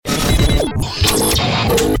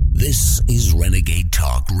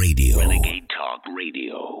Talk Radio. Renegade Talk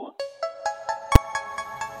Radio.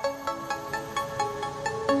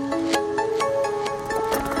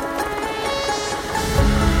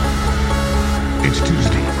 It's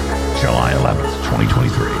Tuesday, July 11th,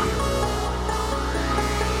 2023.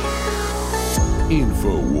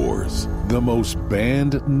 InfoWars, the most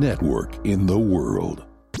banned network in the world.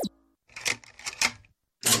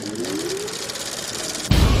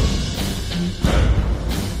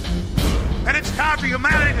 And it's time for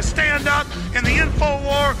humanity to stand up in the info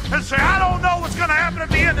war and say, I don't know what's going to happen at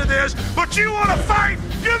the end of this, but you want to fight,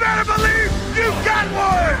 you better believe you got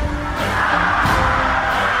one!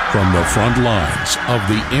 From the front lines of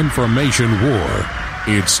the information war,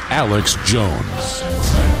 it's Alex Jones.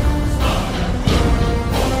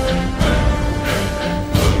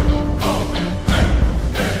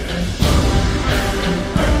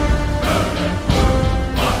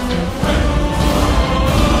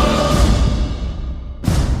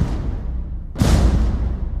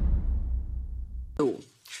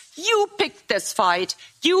 You picked this fight.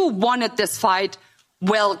 You wanted this fight.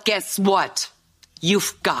 Well, guess what?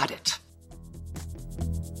 You've got it.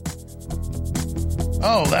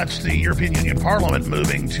 Oh, that's the European Union Parliament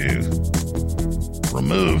moving to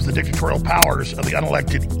remove the dictatorial powers of the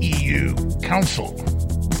unelected EU Council.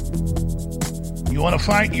 You want to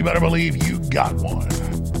fight? You better believe you got one.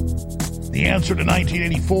 The answer to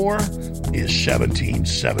 1984 is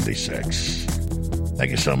 1776.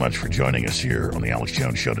 Thank you so much for joining us here on the Alex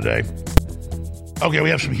Jones Show today. Okay, we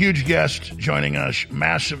have some huge guests joining us.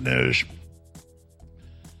 Massive news.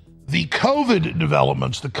 The COVID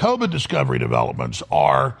developments, the COVID discovery developments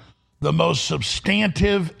are the most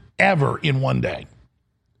substantive ever in one day.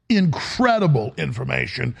 Incredible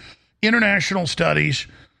information. International studies,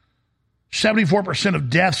 74% of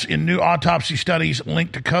deaths in new autopsy studies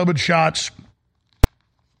linked to COVID shots.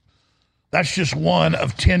 That's just one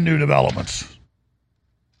of 10 new developments.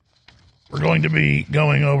 We're going to be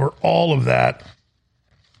going over all of that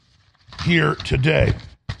here today.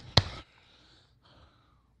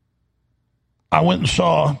 I went and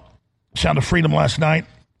saw Sound of Freedom last night.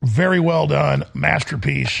 Very well done.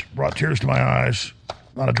 Masterpiece. Brought tears to my eyes.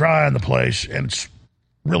 Not a dry eye in the place. And it's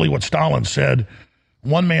really what Stalin said.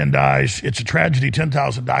 One man dies. It's a tragedy.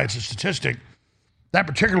 10,000 die. It's a statistic. That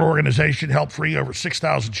particular organization helped free over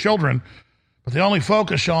 6,000 children, but they only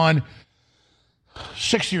focus on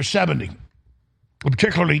 60 or 70,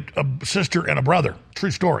 particularly a sister and a brother.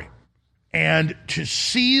 True story. And to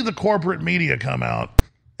see the corporate media come out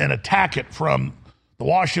and attack it from the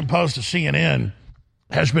Washington Post to CNN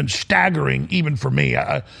has been staggering even for me.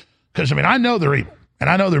 Because, I know they're evil, and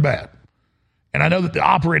I know they're bad. And I know that the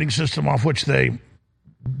operating system off which they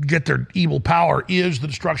get their evil power is the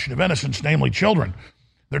destruction of innocence, namely children.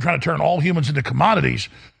 They're trying to turn all humans into commodities,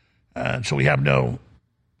 so we have no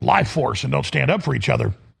life force and don't stand up for each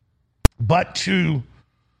other. But to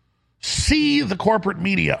see the corporate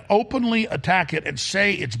media openly attack it and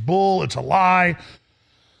say it's bull, it's a lie,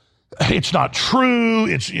 it's not true,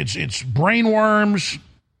 it's brainworms,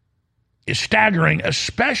 is staggering,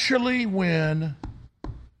 especially when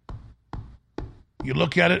you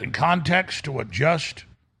look at it in context to what just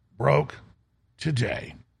broke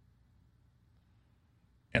today.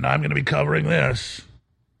 And I'm going to be covering this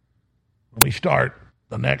when we start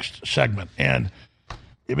the next segment. And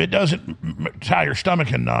if it doesn't tie your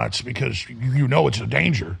stomach in knots because you know it's a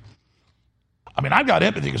danger, I've got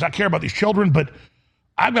empathy because I care about these children, but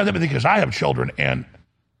I've got empathy because I have children, and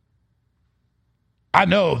I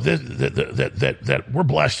know that we're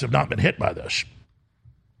blessed to have not been hit by this.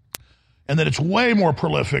 And that it's way more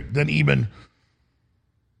prolific than even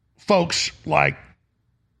folks like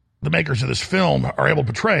the makers of this film are able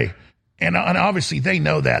to portray. And obviously they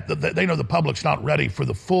know that. They know the public's not ready for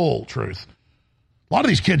the full truth. A lot of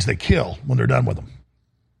these kids they kill when they're done with them.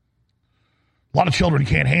 A lot of children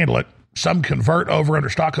can't handle it. Some convert over under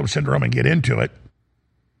Stockholm Syndrome and get into it.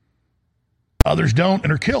 Others don't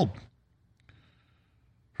and are killed.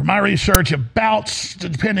 From my research,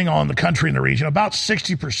 depending on the country and the region, about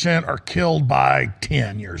 60% are killed by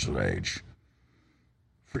 10 years of age.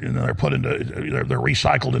 And they're they're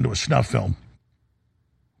recycled into a snuff film.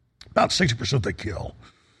 About 60% they kill.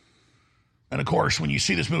 And of course, when you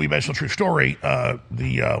see this movie based on a true story,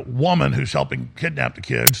 the woman who's helping kidnap the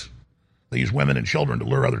kids, they use women and children to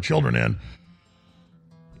lure other children in,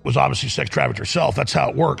 was obviously sex trafficked herself. That's how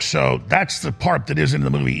it works. So that's the part that isn't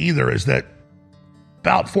in the movie either, is that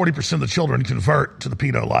about 40% of the children convert to the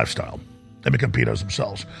pedo lifestyle. They become pedos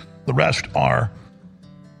themselves. The rest are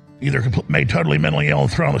either made totally mentally ill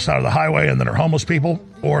and thrown on the side of the highway and then are homeless people,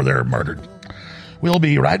 or they're murdered. We'll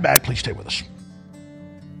be right back. Please stay with us.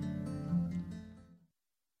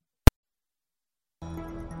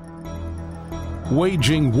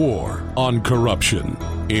 waging war on corruption.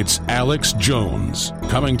 It's Alex Jones,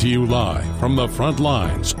 coming to you live from the front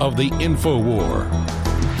lines of the InfoWar.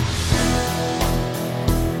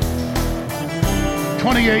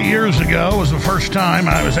 28 years ago was the first time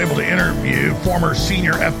I was able to interview former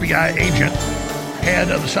senior FBI agent,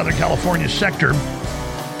 head of the Southern California sector,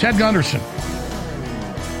 Ted Gunderson.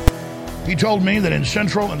 He told me that in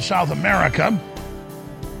Central and South America,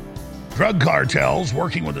 drug cartels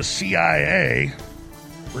working with the CIA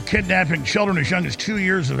were kidnapping children as young as 2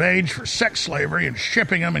 years of age for sex slavery and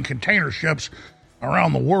shipping them in container ships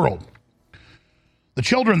around the world. The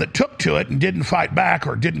children that took to it and didn't fight back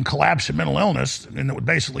or didn't collapse in mental illness, and that would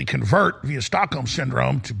basically convert via Stockholm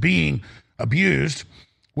Syndrome to being abused,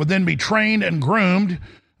 would then be trained and groomed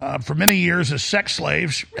for many years as sex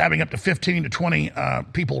slaves, having up to 15 to 20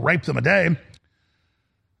 people rape them a day.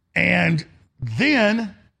 And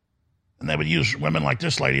then, and they would use women like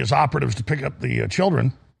this lady as operatives to pick up the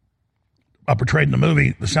children, portrayed in the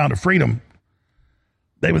movie The Sound of Freedom.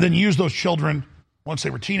 They would then use those children, once they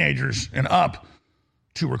were teenagers and up,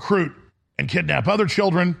 to recruit and kidnap other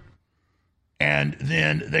children, and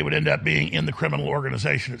then they would end up being in the criminal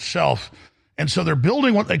organization itself. And so they're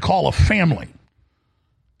building what they call a family.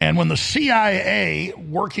 And when the CIA,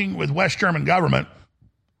 working with West German government,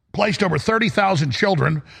 placed over 30,000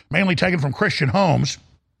 children, mainly taken from Christian homes,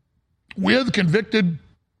 with convicted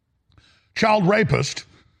child rapists,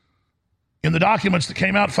 in the documents that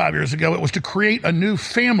came out 5 years ago, it was to create a new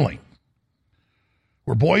family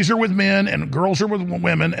where boys are with men and girls are with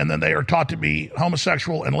women, and then they are taught to be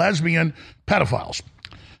homosexual and lesbian pedophiles.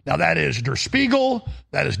 Now, that is Der Spiegel,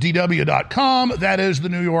 that is DW.com, that is the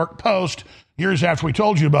New York Post, years after we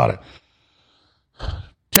told you about it.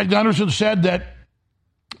 Ted Gunderson said that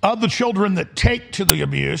of the children that take to the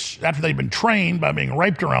abuse, after they've been trained by being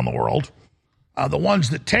raped around the world, the ones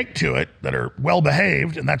that take to it that are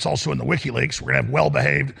well-behaved, and that's also in the WikiLeaks, we're going to have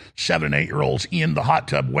well-behaved 7 and 8-year-olds in the hot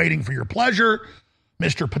tub waiting for your pleasure,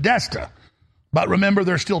 Mr. Podesta. But remember,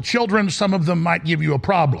 they're still children. Some of them might give you a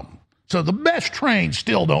problem. So the best trained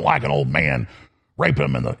still don't like an old man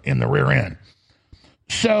raping them in the rear end.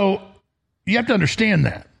 So you have to understand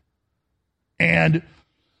that. And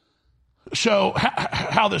so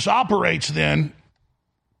how this operates then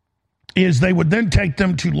is they would then take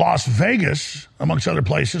them to Las Vegas, amongst other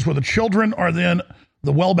places, where the children are then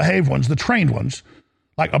the well-behaved ones, the trained ones,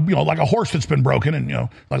 like a horse that's been broken, and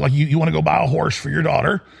like you want to go buy a horse for your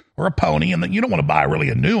daughter or a pony, and then you don't want to buy really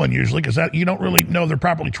a new one usually because that you don't really know they're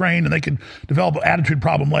properly trained and they could develop an attitude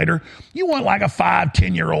problem later. You want like a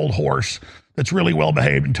 5-10-year-old horse that's really well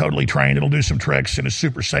behaved and totally trained. It'll do some tricks and is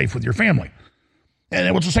super safe with your family. And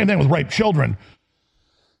it was the same thing with rape children,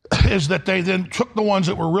 is that they then took the ones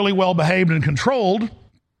that were really well behaved and controlled,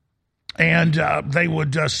 and they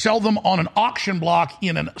would sell them on an auction block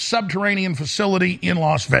in a subterranean facility in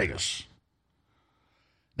Las Vegas.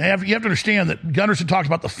 Now, you have to understand that Gunderson talked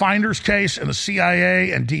about the Finders case and the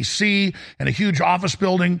CIA and D.C. and a huge office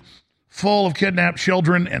building full of kidnapped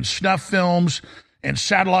children and snuff films and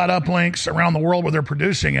satellite uplinks around the world where they're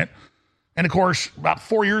producing it. And, of course, about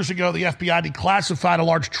 4 years ago, the FBI declassified a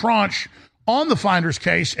large tranche on the Finders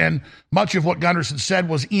case, and much of what Gunderson said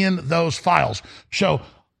was in those files. So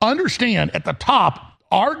understand, at the top,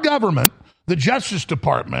 our government, the Justice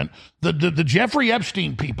Department, the Jeffrey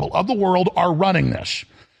Epstein people of the world are running this.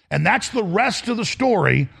 And that's the rest of the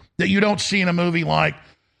story that you don't see in a movie like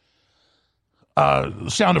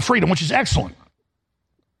Sound of Freedom, which is excellent.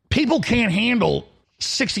 People can't handle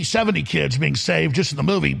 60, 70 kids being saved just in the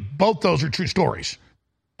movie. Both those are true stories.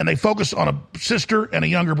 And they focus on a sister and a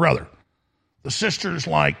younger brother. The sister's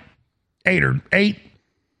like 8.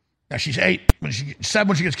 Now, she's 8 7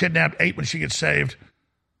 when she gets kidnapped, 8 when she gets saved.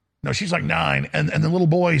 No, she's like 9. And the little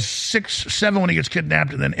boy's 6, 7 when he gets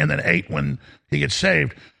kidnapped, and then 8 when he gets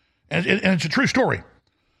saved. And it's a true story.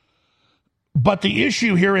 But the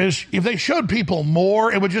issue here is, if they showed people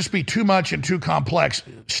more, it would just be too much and too complex.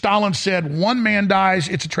 Stalin said, 1 man dies,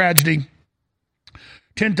 it's a tragedy.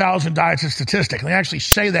 10,000 die, it's a statistic. And they actually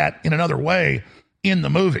say that in another way in the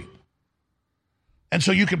movie. And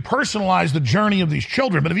so you can personalize the journey of these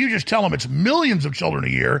children. But if you just tell them it's millions of children a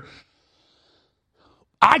year,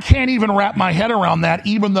 I can't even wrap my head around that,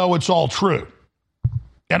 even though it's all true.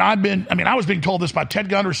 And I was being told this by Ted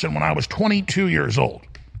Gunderson when I was 22 years old.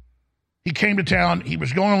 He came to town. He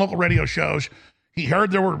was going on local radio shows. He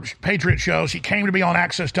heard there were Patriot shows. He came to be on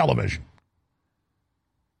Access Television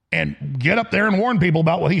and get up there and warn people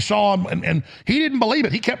about what he saw. And he didn't believe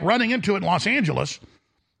it. He kept running into it in Los Angeles.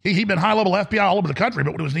 He'd been high-level FBI all over the country,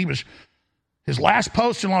 but he was His last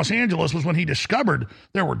post in Los Angeles was when he discovered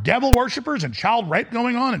there were devil worshippers and child rape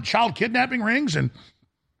going on and child kidnapping rings, and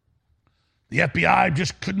the FBI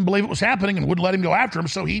just couldn't believe it was happening and wouldn't let him go after him,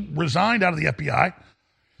 so he resigned out of the FBI,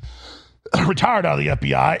 retired out of the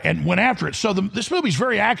FBI, and went after it. So this movie's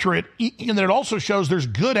very accurate in that it also shows there's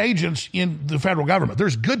good agents in the federal government.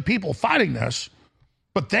 There's good people fighting this,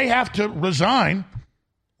 but they have to resign,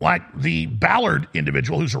 like the Ballard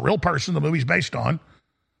individual, who's a real person the movie's based on,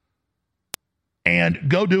 and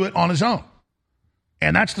go do it on his own.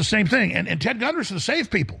 And that's the same thing. And Ted Gunderson saved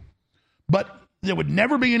people. But there would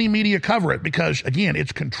never be any media cover it because, again,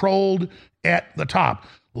 it's controlled at the top.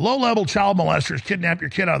 Low-level child molesters kidnap your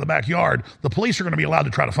kid out of the backyard. The police are going to be allowed to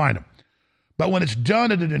try to find them. But when it's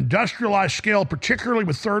done at an industrialized scale, particularly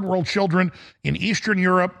with third-world children in Eastern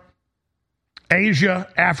Europe,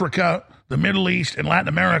 Asia, Africa, the Middle East, and Latin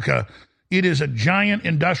America, it is a giant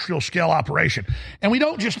industrial-scale operation. And we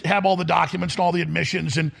don't just have all the documents and all the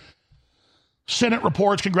admissions and Senate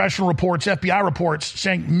reports, congressional reports, FBI reports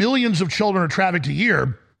saying millions of children are trafficked a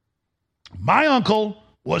year. My uncle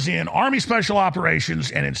was in Army Special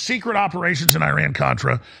Operations and in secret operations in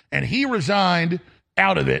Iran-Contra, and he resigned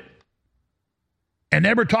out of it and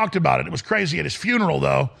never talked about it. It was crazy. At his funeral,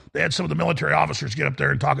 though, they had some of the military officers get up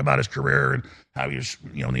there and talk about his career and how he was,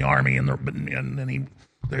 in the Army, and then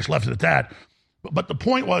they just left it at that. But the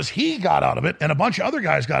point was he got out of it, and a bunch of other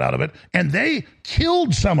guys got out of it, and they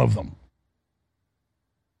killed some of them.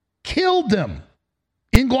 Killed them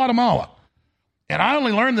in Guatemala. And I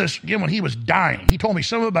only learned this, again, when he was dying. He told me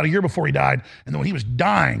some of it about a year before he died, and then when he was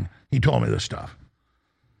dying, he told me this stuff.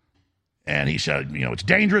 And he said, it's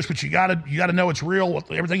dangerous, but you gotta know it's real.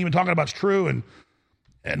 Everything you've been talking about is true,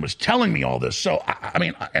 and was telling me all this. So,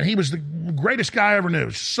 and he was the greatest guy I ever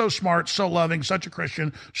knew. So smart, so loving, such a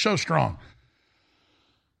Christian, so strong.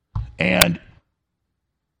 And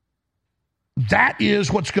that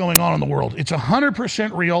is what's going on in the world. It's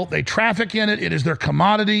 100% real. They traffic in it. It is their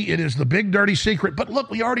commodity. It is the big dirty secret. But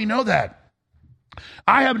look, we already know that.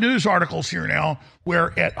 I have news articles here now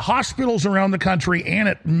where at hospitals around the country and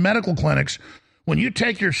at medical clinics, when you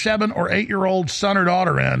take your 7 or 8-year-old son or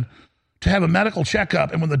daughter in to have a medical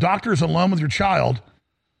checkup, and when the doctor is alone with your child,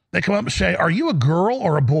 they come up and say, are you a girl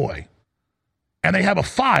or a boy? And they have a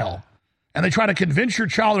file. And they try to convince your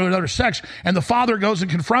child of another sex, and the father goes and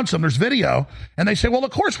confronts them. There's video, and they say, well,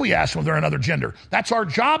 of course we ask them if they're another gender. That's our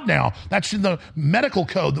job now. That's in the medical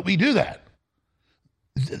code that we do that.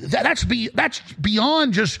 That's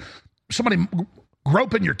beyond just somebody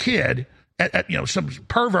groping your kid at some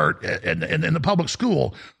pervert in the public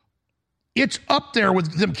school. It's up there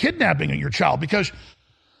with them kidnapping your child because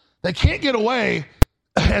they can't get away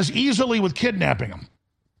as easily with kidnapping them.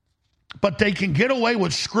 But they can get away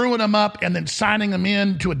with screwing them up and then signing them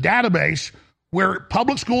in to a database where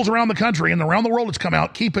public schools around the country and around the world it's come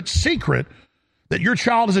out, keep it secret that your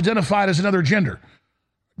child is identified as another gender.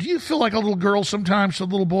 Do you feel like a little girl sometimes, a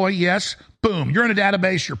little boy? Yes. Boom. You're in a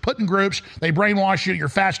database. You're put in groups. They brainwash you. You're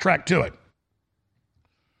fast-tracked to it.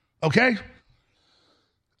 Okay?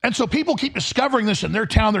 And so people keep discovering this in their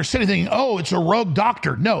town, their city, thinking, oh, it's a rogue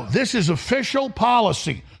doctor. No, this is official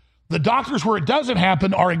policy. The doctors where it doesn't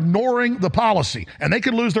happen are ignoring the policy, and they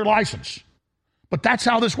could lose their license. But that's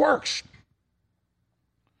how this works.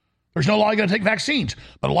 There's no law you're going to take vaccines.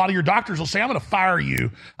 But a lot of your doctors will say, I'm going to fire you.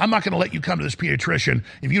 I'm not going to let you come to this pediatrician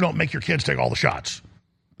if you don't make your kids take all the shots.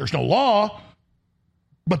 There's no law,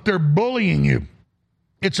 but they're bullying you.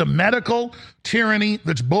 It's a medical tyranny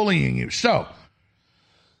that's bullying you. So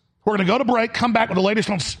we're going to go to break, come back with the latest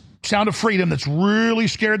on Sound of Freedom that's really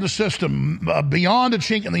scared the system beyond a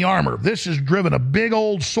chink in the armor. This has driven a big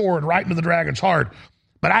old sword right into the dragon's heart.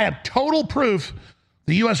 But I have total proof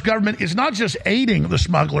the U.S. government is not just aiding the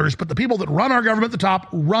smugglers, but the people that run our government at the top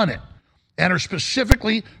run it and are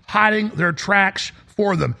specifically hiding their tracks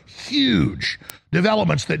for them. Huge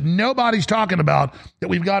developments that nobody's talking about that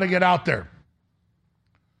we've got to get out there.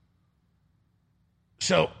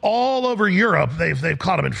 So all over Europe, they've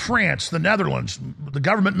caught them in France, the Netherlands, the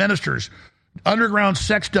government ministers, underground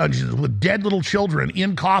sex dungeons with dead little children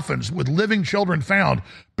in coffins with living children found,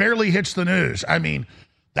 barely hits the news. I mean,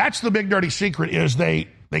 that's the big dirty secret is they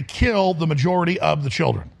kill the majority of the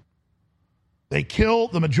children. They kill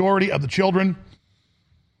the majority of the children.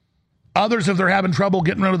 Others, if they're having trouble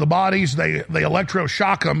getting rid of the bodies, they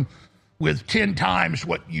electroshock them with 10 times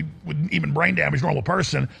what you would even brain damage a normal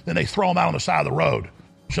person, then they throw them out on the side of the road.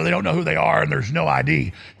 So they don't know who they are and there's no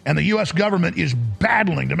ID. And the U.S. government is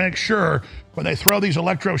battling to make sure when they throw these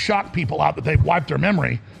electroshock people out that they've wiped their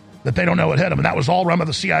memory, that they don't know what hit them. And that was all run by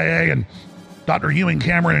the CIA, and Dr. Ewing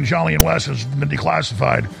Cameron and Jolly and West has been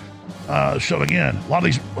declassified. So again, a lot of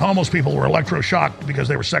these homeless people were electroshocked because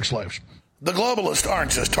they were sex slaves. The globalists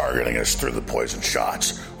aren't just targeting us through the poison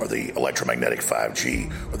shots or the electromagnetic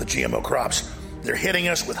 5G or the GMO crops. They're hitting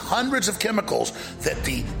us with hundreds of chemicals that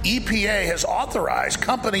the EPA has authorized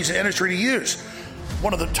companies and industry to use.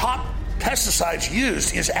 One of the top pesticides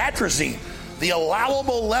used is atrazine. The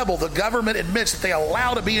allowable level the government admits that they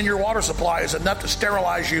allow to be in your water supply is enough to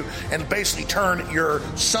sterilize you and basically turn your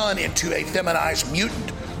son into a feminized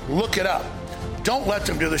mutant. Look it up. Don't let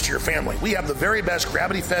them do this to your family. We have the very best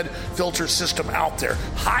gravity-fed filter system out there.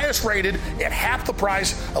 Highest rated at half the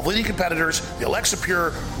price of leading competitors. The Alexa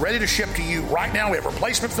Pure, ready to ship to you right now. We have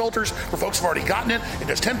replacement filters for folks who've already gotten it. It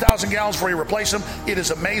does 10,000 gallons before you replace them. It is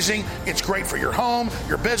amazing. It's great for your home,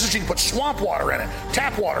 your business. You can put swamp water in it,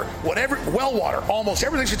 tap water, whatever, well water. Almost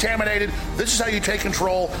everything's contaminated. This is how you take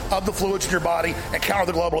control of the fluids in your body and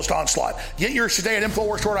counter the globalist onslaught. Get yours today at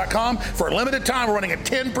InfoWarsStore.com. For a limited time, we're running a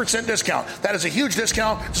 10% discount. That is a huge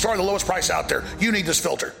discount to start the lowest price out there. You need this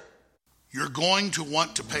filter. You're going to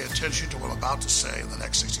want to pay attention to what I'm about to say in the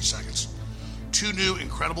next 60 seconds. 2 new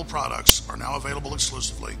incredible products are now available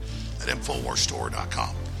exclusively at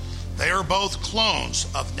InfoWarsStore.com. They are both clones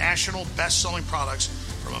of national best-selling products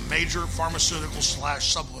from a major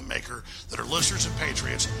pharmaceutical/supplement maker that are listeners and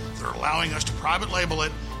patriots that are allowing us to private label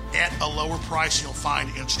it at a lower price than you'll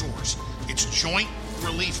find in stores. It's Joint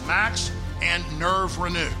Relief Max and Nerve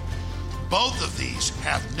Renew. Both of these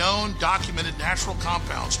have known documented natural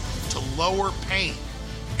compounds to lower pain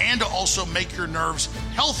and to also make your nerves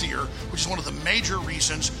healthier, which is one of the major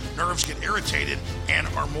reasons nerves get irritated and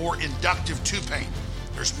are more inductive to pain.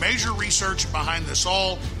 There's major research behind this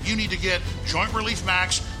all. You need to get Joint Relief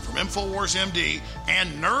Max from InfoWars MD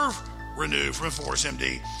and Nerve Renew from InfoWars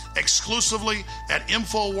MD exclusively at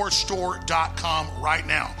InfoWarsStore.com right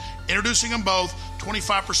now. Introducing them both,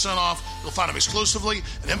 25% off. You'll find them exclusively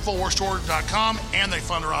at InfoWarsStore.com, and they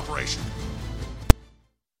fund their operation.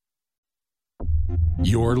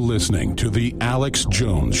 You're listening to The Alex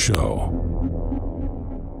Jones Show.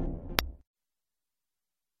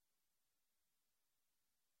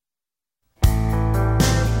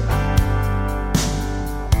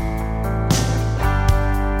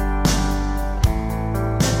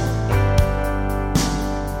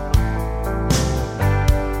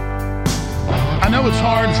 I know it's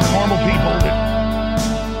hard for normal people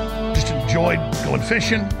that just enjoy going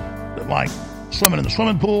fishing, that like swimming in the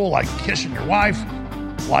swimming pool, like kissing your wife,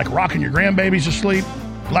 like rocking your grandbabies to sleep,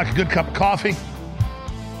 like a good cup of coffee.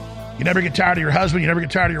 You never get tired of your husband. You never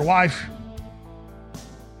get tired of your wife.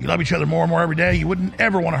 You love each other more and more every day. You wouldn't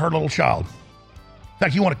ever want to hurt a little child. In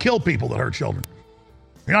fact, you want to kill people that hurt children.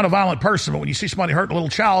 You're not a violent person, but when you see somebody hurt a little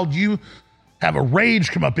child, you have a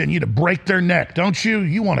rage come up in you to break their neck, don't you?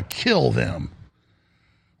 You want to kill them.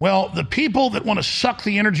 Well, the people that want to suck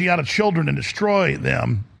the energy out of children and destroy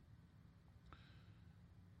them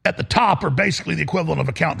at the top are basically the equivalent of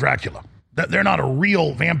a Count Dracula. They're not a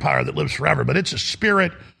real vampire that lives forever, but it's a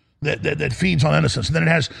spirit that feeds on innocence. And then it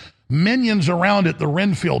has minions around it, the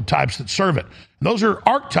Renfield types that serve it. And those are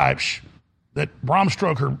archetypes that Bram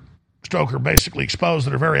Stoker basically exposed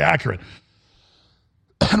that are very accurate.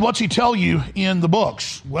 And what's he tell you in the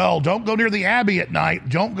books? Well, don't go near the Abbey at night.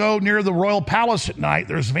 Don't go near the Royal Palace at night.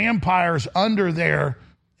 There's vampires under there,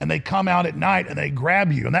 and they come out at night and they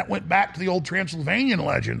grab you. And that went back to the old Transylvanian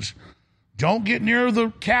legends. Don't get near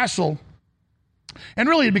the castle. And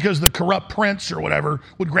really because the corrupt prince or whatever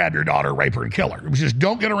would grab your daughter, rape her, and kill her. It was just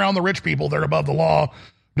don't get around the rich people. They're above the law.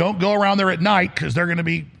 Don't go around there at night because they're going to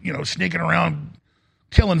be, sneaking around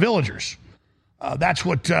killing villagers. That's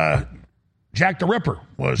what Jack the Ripper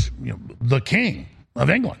was, the king of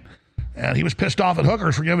England. And he was pissed off at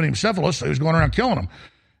hookers for giving him syphilis, so he was going around killing them.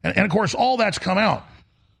 And of course, all that's come out.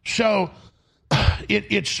 So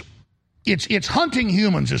it's hunting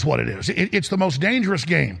humans is what it is. It's the most dangerous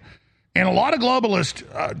game. And a lot of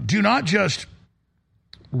globalists do not just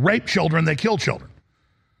rape children, they kill children.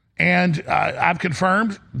 And I've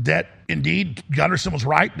confirmed that, indeed, Gunderson was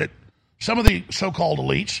right, that some of the so-called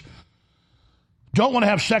elites don't want to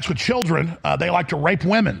have sex with children. They like to rape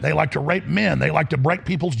women. They like to rape men. They like to break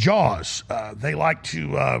people's jaws. They like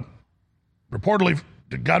to, reportedly,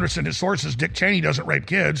 to Gunderson and his sources, Dick Cheney doesn't rape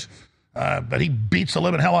kids, but he beats the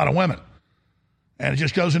living hell out of women. And it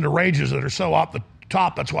just goes into rages that are so off the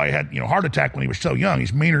top. That's why he had, heart attack when he was so young.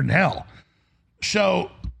 He's meaner than hell.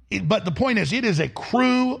 So, but the point is, it is a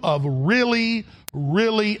crew of really,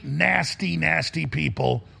 really nasty, nasty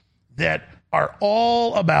people that are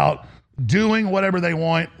all about doing whatever they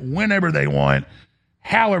want, whenever they want,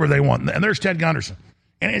 however they want. And there's Ted Gunderson.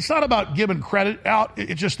 And it's not about giving credit out.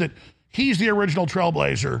 It's just that he's the original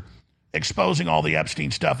trailblazer. exposing all the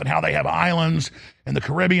Epstein stuff and how they have islands in the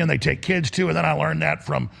Caribbean they take kids to. And then I learned that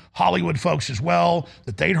from Hollywood folks as well,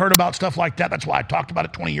 that they'd heard about stuff like that. That's why I talked about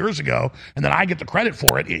it 20 years ago. And then I get the credit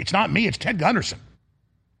for it. It's not me, it's Ted Gunderson.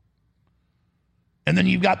 And then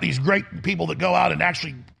you've got these great people that go out and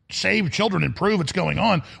actually save children and prove it's going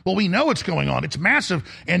on. Well, we know it's going on. It's massive.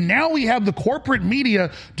 And now we have the corporate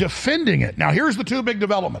media defending it. Now, here's the two big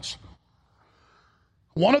developments.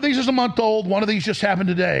 One of these is a month old. One of these just happened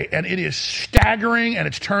today. And it is staggering, and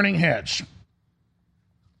it's turning heads.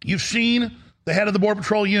 You've seen the head of the Border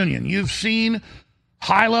Patrol Union. You've seen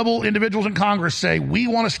high-level individuals in Congress say, we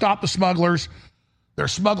want to stop the smugglers. They're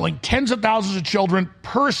smuggling tens of thousands of children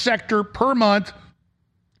per sector, per month.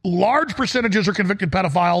 Large percentages are convicted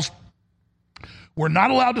pedophiles. We're not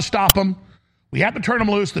allowed to stop them. We have to turn them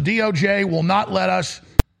loose. The DOJ will not let us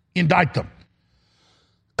indict them.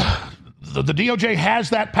 The DOJ has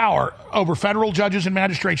that power over federal judges and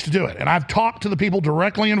magistrates to do it. And I've talked to the people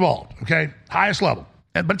directly involved, okay? Highest level.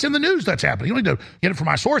 But it's in the news that's happening. You don't need to get it from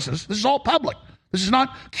my sources. This is all public. This is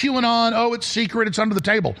not QAnon, oh, it's secret, it's under the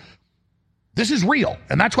table. This is real,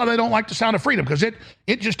 and that's why they don't like the sound of freedom, because it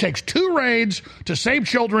just takes 2 raids to save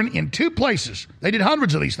children in 2 places. They did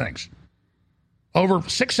hundreds of these things over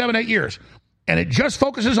 6, 7, 8 years, and it just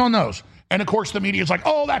focuses on those. And, of course, the media is like,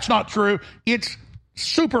 oh, that's not true. It's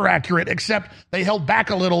super accurate, except they held back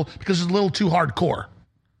a little because it's a little too hardcore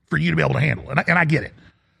for you to be able to handle, and I get it.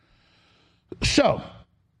 So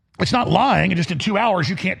it's not lying, and just in 2 hours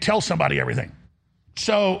you can't tell somebody everything.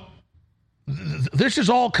 So this has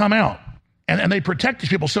all come out. And they protect these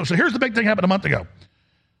people. So here's the big thing happened a month ago.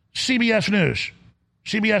 CBS News,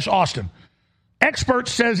 CBS Austin. Expert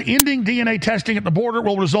says ending DNA testing at the border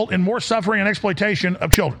will result in more suffering and exploitation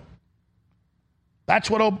of children. That's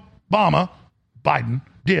what Biden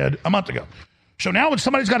did a month ago. So now when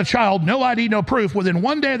somebody's got a child, no ID, no proof, within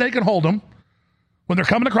 1 day they can hold them when they're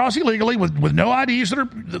coming across illegally with no IDs that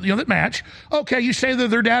are that match. Okay, you say they're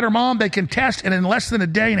their dad or mom, they can test, and in less than a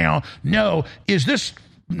day now, know, is this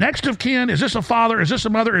next of kin? Is this a father? Is this a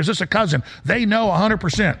mother? Is this a cousin? They know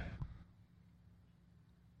 100%.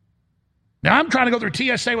 Now, I'm trying to go through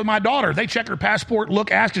TSA with my daughter. They check her passport, look,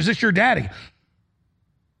 ask, is this your daddy?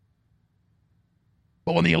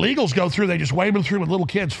 But when the illegals go through, they just wave them through with little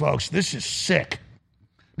kids, folks. This is sick.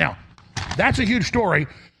 Now, that's a huge story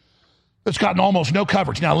that's gotten almost no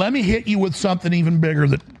coverage. Now, let me hit you with something even bigger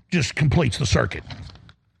that just completes the circuit.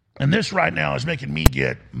 And this right now is making me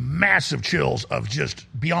get massive chills of just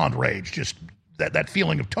beyond rage, just that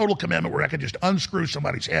feeling of total commitment where I could just unscrew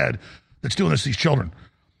somebody's head that's doing this to these children.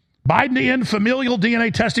 Biden to end familial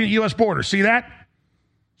DNA testing at U.S. border. See that?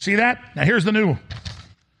 See that? Now here's the new one.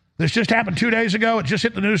 This just happened 2 days ago. It just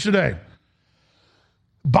hit the news today.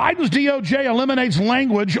 Biden's DOJ eliminates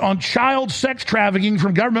language on child sex trafficking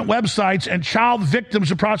from government websites and child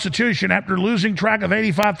victims of prostitution after losing track of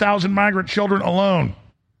 85,000 migrant children alone.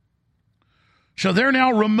 So they're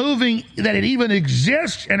now removing that it even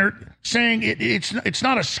exists and are saying it's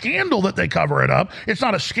not a scandal that they cover it up. It's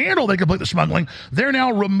not a scandal they complete the smuggling. They're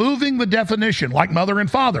now removing the definition, like mother and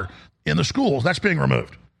father in the schools. That's being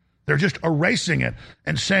removed. They're just erasing it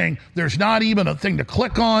and saying there's not even a thing to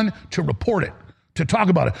click on to report it, to talk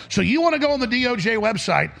about it. So you want to go on the DOJ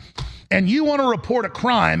website and you want to report a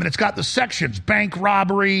crime, and it's got the sections, bank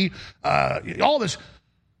robbery, all this.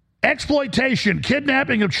 Exploitation,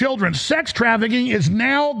 kidnapping of children, sex trafficking is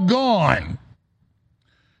now gone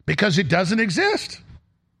because it doesn't exist.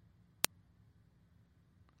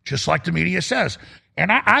 Just like the media says.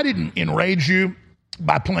 And I didn't enrage you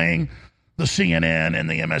by playing the CNN and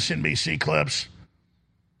the MSNBC clips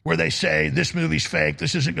where they say this movie's fake,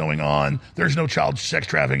 this isn't going on, there's no child sex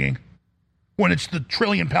trafficking, when it's the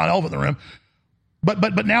trillion-pound elephant in the room.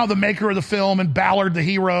 But now the maker of the film and Ballard, the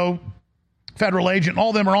hero, federal agent, all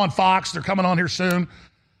of them are on Fox. They're coming on here soon.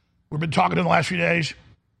 We've been talking to them the last few days.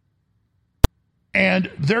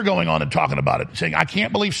 And they're going on and talking about it, saying, I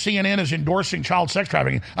can't believe CNN is endorsing child sex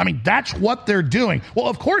trafficking. I mean, that's what they're doing. Well,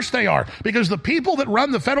 of course they are, because the people that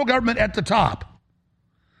run the federal government at the top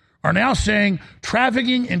are now saying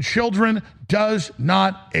trafficking in children does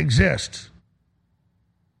not exist.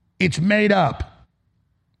 It's made up.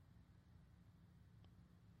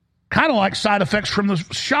 Kind of like side effects from the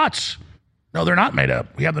shots. No, they're not made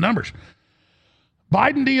up. We have the numbers.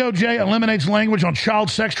 Biden DOJ eliminates language on child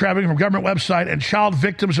sex trafficking from government website and child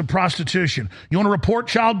victims of prostitution. You want to report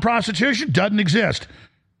child prostitution? Doesn't exist.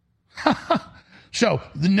 So,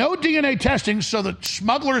 no DNA testing so that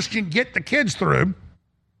smugglers can get the kids through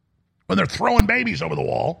when they're throwing babies over the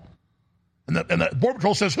wall. And the Border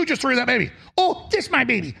Patrol says, who just threw that baby? Oh, this my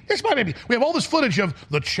baby. This my baby. We have all this footage of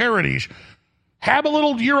the charities have a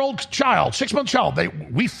little year-old child, 6-month child.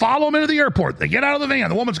 We follow them into the airport. They get out of the van.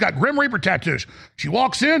 The woman's got Grim Reaper tattoos. She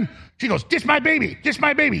walks in. She goes, "This my baby. This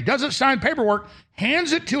my baby." Doesn't sign paperwork.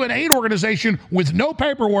 Hands it to an aid organization with no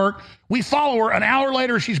paperwork. We follow her. An hour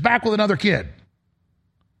later, she's back with another kid.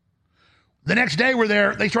 The next day we're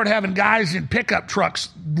there. They start having guys in pickup trucks,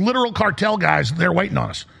 literal cartel guys. They're waiting on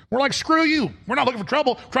us. We're like, screw you. We're not looking for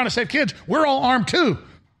trouble, trying to save kids. We're all armed too.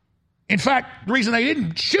 In fact, the reason they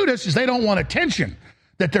didn't shoot us is they don't want attention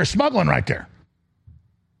that they're smuggling right there.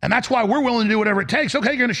 And that's why we're willing to do whatever it takes. Okay,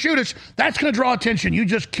 you're going to shoot us. That's going to draw attention. You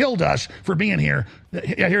just killed us for being here.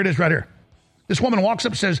 Yeah, here it is right here. This woman walks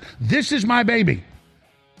up and says, "This is my baby."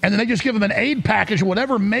 And then they just give them an aid package or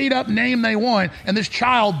whatever made-up name they want, and this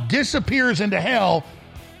child disappears into hell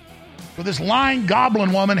with this lying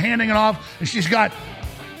goblin woman handing it off, and she's got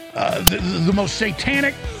the most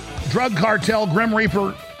satanic drug cartel, Grim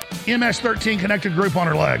Reaper, MS-13 connected group on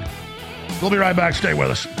her leg. We'll be right back. Stay with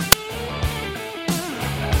us.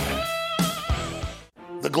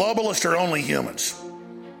 The globalists are only humans.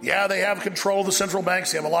 Yeah, they have control of the central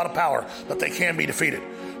banks. They have a lot of power, but they can be defeated.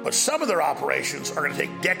 But some of their operations are going to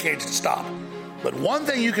take decades to stop. But one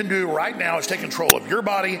thing you can do right now is take control of your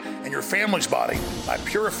body and your family's body by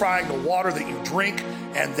purifying the water that you drink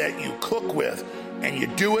and that you cook with. And you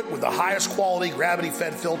do it with the highest quality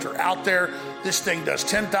gravity-fed filter out there. This thing does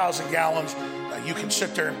 10,000 gallons. You can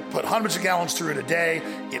sit there and put hundreds of gallons through it a day.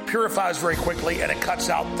 It purifies very quickly, and it cuts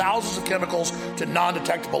out thousands of chemicals to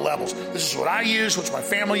non-detectable levels. This is what I use, which my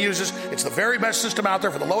family uses. It's the very best system out there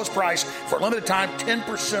for the lowest price. For a limited time,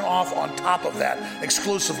 10% off on top of that,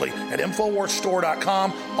 exclusively at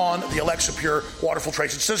InfoWarsStore.com on the Alexa Pure water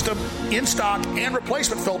filtration system. In stock, and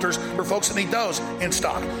replacement filters for folks that need those in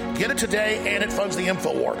stock. Get it today, and it funds the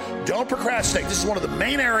InfoWar. Don't procrastinate. This is one of the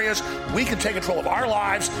main areas we can take control of our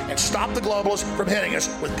lives and stop the globalists from hitting us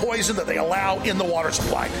with poison that they allow in the water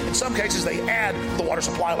supply. In some cases, they add to the water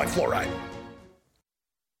supply like fluoride.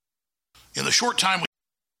 In the short time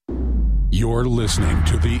You're listening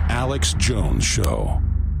to The Alex Jones Show.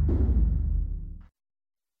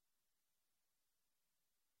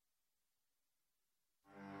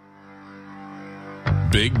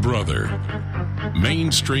 Big Brother,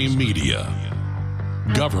 mainstream media,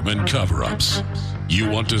 government cover-ups. You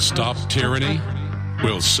want to stop tyranny?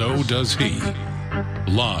 Well, so does he.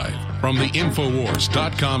 Live from the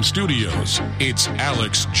Infowars.com studios, it's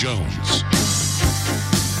Alex Jones.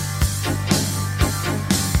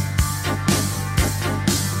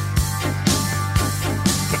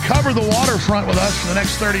 To cover the waterfront with us for the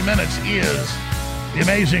next 30 minutes is the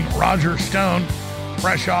amazing Roger Stone,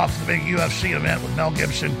 fresh off the big UFC event with Mel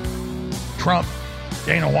Gibson, Trump,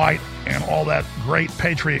 Dana White, and all that great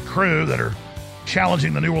patriot crew that are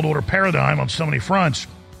challenging the New World Order paradigm on so many fronts.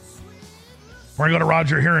 We're going to go to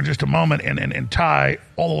Roger here in just a moment and tie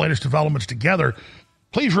all the latest developments together.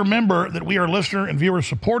 Please remember that we are listener and viewer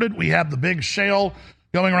supported. We have the big sale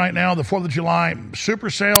going right now, the 4th of July super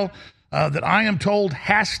sale that I am told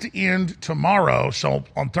has to end tomorrow. So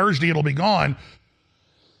on Thursday, it'll be gone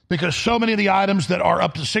because so many of the items that are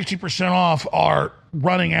up to 60% off are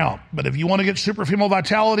running out. But if you want to get Super Female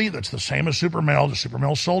Vitality, that's the same as Super Male. The Super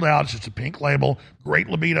Male sold out. It's just a pink label. Great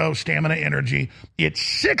libido, stamina, energy. It's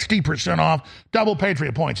 60% off, double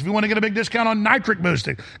Patriot points. If you want to get a big discount on Nitric Boost,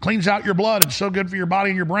 it cleans out your blood. It's so good for your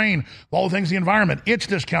body and your brain, all the things in the environment. It's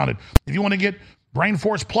discounted. If you want to get Brain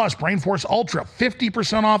Force Plus, Brain Force Ultra,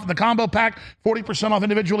 50% off in the combo pack, 40% off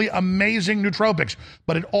individually. Amazing nootropics.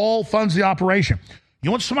 But it all funds the operation.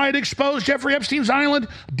 You want somebody to expose Jeffrey Epstein's island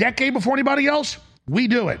a decade before anybody else? We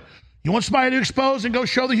do it. You want somebody to expose and go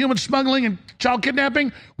show the human smuggling and child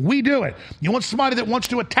kidnapping? We do it. You want somebody that wants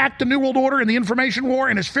to attack the New World Order and the information war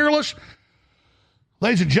and is fearless?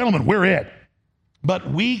 Ladies and gentlemen, we're it.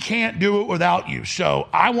 But we can't do it without you. So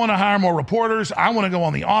I want to hire more reporters. I want to go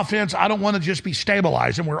on the offense. I don't want to just be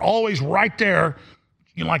stabilized. And we're always right there,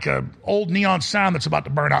 you know, like an old neon sign that's about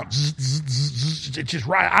to burn out. Zzz, zzz, zzz. It's just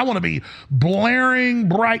right. I want to be blaring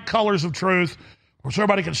bright colors of truth so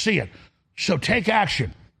everybody can see it. So take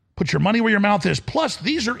action. Put your money where your mouth is. Plus,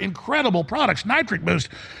 these are incredible products. Nitric Boost,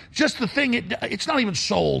 just the thing, it's not even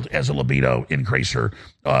sold as a libido increaser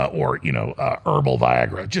or herbal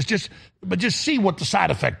Viagra. But just see what the side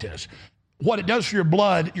effect is. What it does for your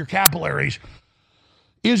blood, your capillaries,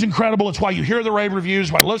 is incredible. It's why you hear the rave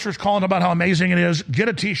reviews, why listeners calling about how amazing it is. Get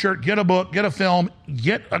a T-shirt, get a book, get a film,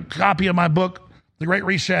 get a copy of my book, The Great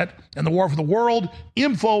Reset and the War for the World,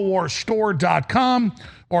 InfoWarsStore.com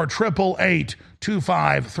or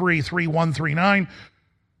 888-253-3139.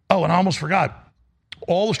 Oh, and I almost forgot.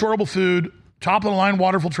 All the storable food, top-of-the-line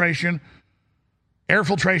water filtration, air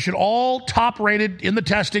filtration, all top rated in the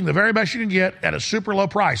testing, the very best you can get at a super low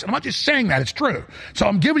price. And I'm not just saying that, it's true. So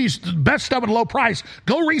I'm giving you the best stuff at a low price.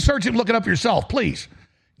 Go research it and look it up yourself, please.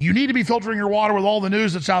 You need to be filtering your water with all the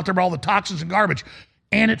news that's out there about all the toxins and garbage.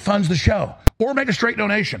 And it funds the show. Or make a straight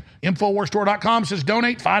donation. InfoWarsStore.com says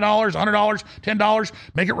donate $5, $100, $10.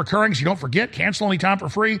 Make it recurring so you don't forget. Cancel anytime for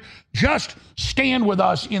free. Just stand with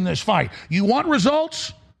us in this fight. You want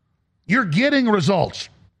results? You're getting results.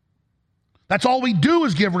 That's all we do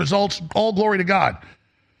is give results. All glory to God.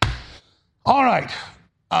 All right.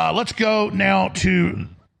 Let's go now to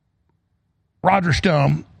Roger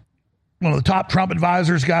Stone, one of the top Trump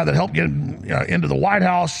advisors, guy that helped get him into the White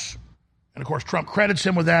House. And, of course, Trump credits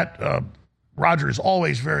him with that. Roger is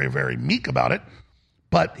always very, very meek about it.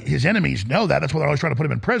 But his enemies know that. That's why they're always trying to put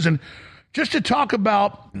him in prison. Just to talk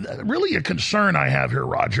about really a concern I have here,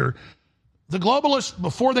 Roger. The globalists,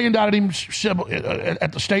 before they indicted him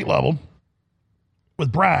at the state level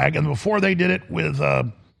with Bragg, and before they did it with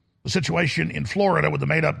the situation in Florida with the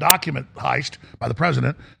made-up document heist by the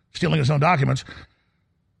president, stealing his own documents,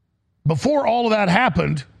 before all of that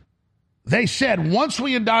happened, they said once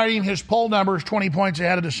we indict him, his poll numbers 20 points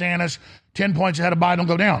ahead of DeSantis, 10 points ahead of Biden will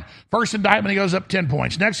go down. First indictment, he goes up 10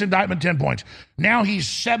 points. Next indictment, 10 points. Now he's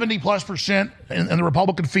 70+% in the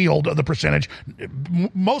Republican field of the percentage.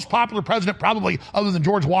 Most popular president probably other than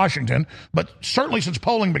George Washington, but certainly since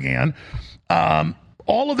polling began.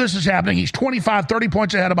 All of this is happening. He's 25, 30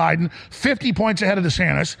 points ahead of Biden, 50 points ahead of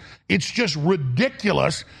DeSantis. It's just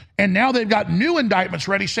ridiculous. And now they've got new indictments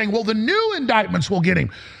ready saying, well, the new indictments will get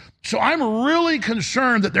him. So I'm really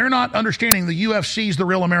concerned that they're not understanding the UFC's the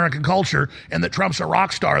real American culture and that Trump's a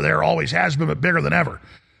rock star there, always has been, but bigger than ever.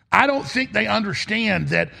 I don't think they understand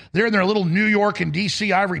that they're in their little New York and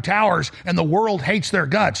D.C. ivory towers and the world hates their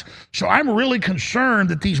guts. So I'm really concerned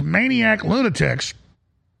that these maniac lunatics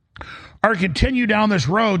are continue down this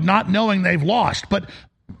road not knowing they've lost. But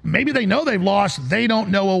maybe they know they've lost. They don't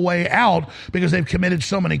know a way out because they've committed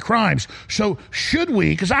so many crimes. So should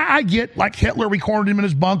we, because I get like Hitler, we cornered him in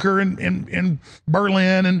his bunker in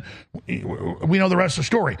Berlin, and we know the rest of the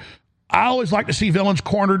story. I always like to see villains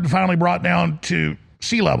cornered and finally brought down to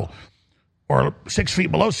sea level or 6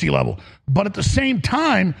 feet below sea level. But at the same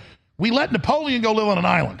time, we let Napoleon go live on an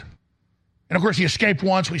island. And of course, he escaped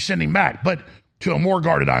once. We send him back, but to a more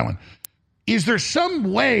guarded island. Is there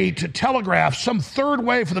some way to telegraph, some third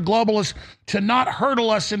way for the globalists to not hurdle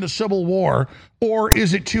us into civil war, or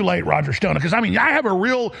is it too late, Roger Stone? Because, I mean, I have a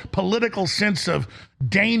real political sense of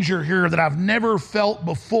danger here that I've never felt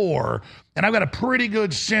before, and I've got a pretty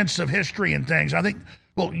good sense of history and things. I think,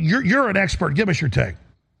 well, you're an expert. Give us your take.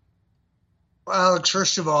 Well, Alex,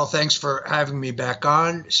 first of all, thanks for having me back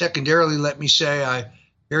on. Secondarily, let me say I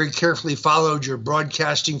very carefully followed your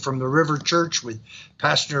broadcasting from the River Church with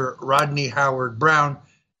Pastor Rodney Howard Brown.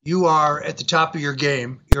 You are at the top of your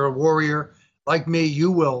game. You're a warrior. Like me, you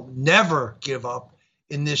will never give up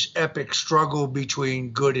in this epic struggle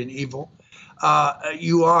between good and evil.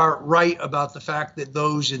 You are right about the fact that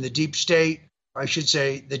those in the deep state, or I should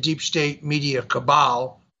say the deep state media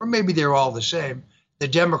cabal, or maybe they're all the same, the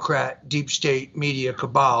Democrat deep state media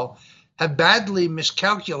cabal, have badly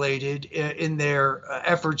miscalculated in their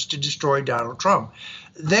efforts to destroy Donald Trump.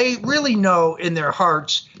 They really know in their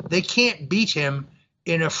hearts they can't beat him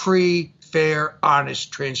in a free, fair,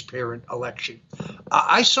 honest, transparent election.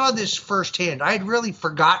 I saw this firsthand. I had really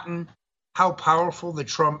forgotten how powerful the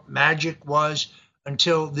Trump magic was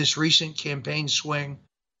until this recent campaign swing,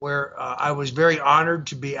 where I was very honored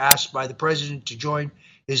to be asked by the president to join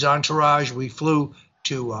his entourage. We flew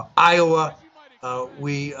to Iowa.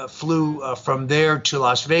 We flew from there to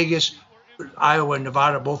Las Vegas, Iowa and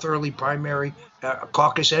Nevada, both early primary,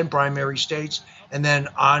 caucus and primary states, and then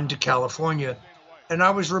on to California. And I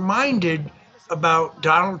was reminded about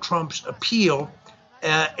Donald Trump's appeal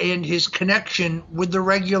and his connection with the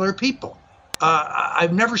regular people.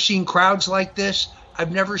 I've never seen crowds like this.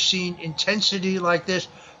 I've never seen intensity like this.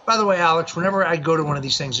 By the way, Alex, whenever I go to one of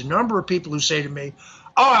these things, a number of people who say to me,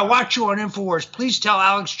 "Oh, I watch you on InfoWars. Please tell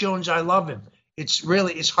Alex Jones I love him."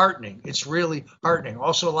 It's heartening. It's really heartening.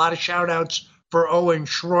 Also, a lot of shout outs for Owen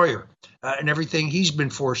Schroyer and everything he's been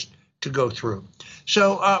forced to go through.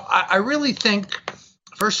 So I really think,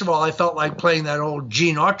 first of all, I felt like playing that old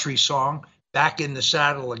Gene Autry song, Back in the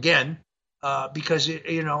Saddle Again, because,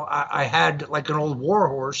 I had like an old war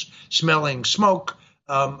horse smelling smoke.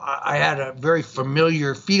 I had a very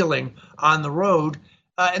familiar feeling on the road.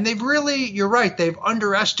 And you're right, they've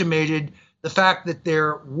underestimated the fact that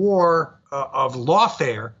their war of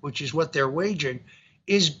lawfare, which is what they're waging,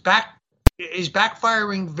 is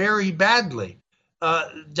backfiring very badly.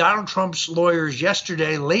 Donald Trump's lawyers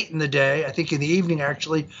yesterday, late in the day, I think in the evening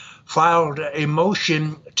actually, filed a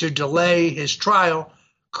motion to delay his trial,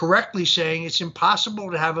 correctly saying it's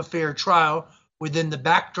impossible to have a fair trial within the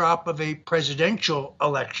backdrop of a presidential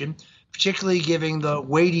election, particularly given the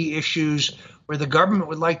weighty issues where the government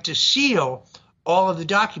would like to seal all of the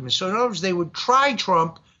documents. So in other words, they would try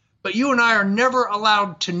Trump, but you and I are never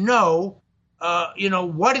allowed to know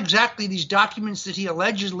what exactly these documents that he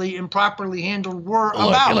allegedly improperly handled were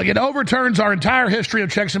about. Look, it overturns our entire history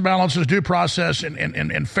of checks and balances, due process,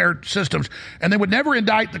 and fair systems. And they would never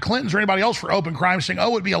indict the Clintons or anybody else for open crimes, saying,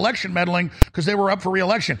 it'd be election meddling because they were up for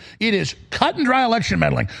re-election. It is cut and dry election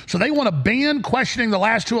meddling. So they want to ban questioning the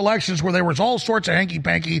last two elections where there was all sorts of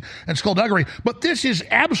hanky-panky and skullduggery. But this is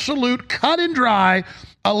absolute cut and dry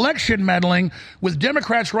election meddling, with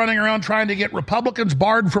Democrats running around trying to get Republicans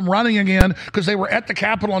barred from running again because they were at the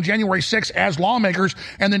Capitol on January 6th as lawmakers,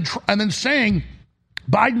 and then saying,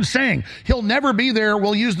 Biden saying he'll never be there.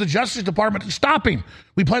 We'll use the Justice Department to stop him.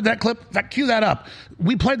 We played that clip. Cue that up.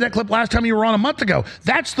 We played that clip last time you were on a month ago.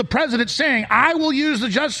 That's the president saying, I will use the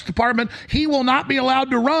Justice Department. He will not be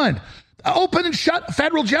allowed to run. Open and shut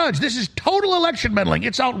federal judge. This is total election meddling.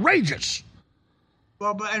 It's outrageous.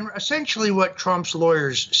 Well, and essentially what Trump's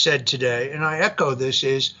lawyers said today, and I echo this,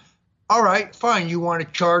 is, all right, fine, you want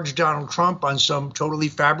to charge Donald Trump on some totally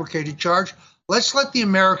fabricated charge? Let's let the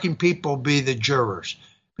American people be the jurors.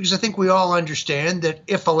 Because I think we all understand that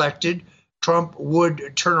if elected, Trump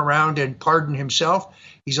would turn around and pardon himself.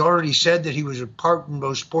 He's already said that he was pardon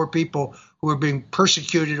those poor people who were being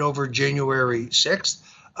persecuted over January 6th.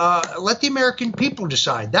 Let the American people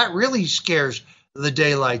decide. That really scares the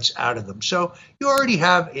daylights out of them. So you already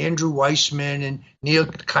have Andrew Weissman and Neil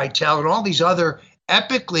Keitel and all these other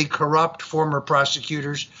epically corrupt former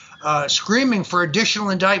prosecutors screaming for additional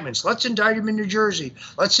indictments. Let's indict him in New Jersey.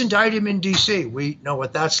 Let's indict him in D.C. We know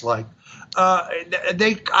what that's like.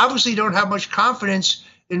 They obviously don't have much confidence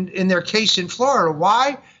in their case in Florida.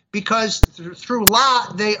 Why? Because through law,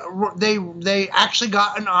 they actually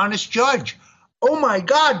got an honest judge. Oh my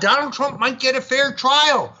God, Donald Trump might get a fair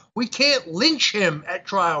trial. We can't lynch him at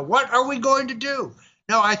trial. What are we going to do?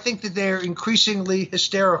 No, I think that they're increasingly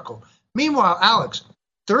hysterical. Meanwhile, Alex,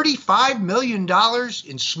 $35 million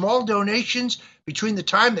in small donations between the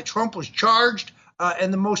time that Trump was charged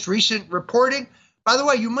and the most recent reporting. By the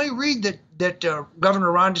way, you may read that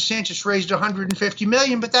Governor Ron DeSantis raised $150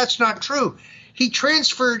 million, but that's not true. He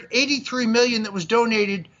transferred $83 million that was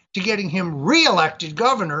donated to getting him reelected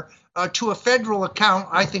governor to a federal account,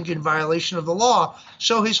 I think in violation of the law.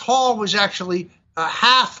 So his haul was actually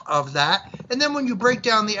half of that. And then when you break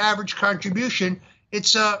down the average contribution,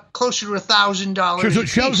 it's closer to $1,000. So it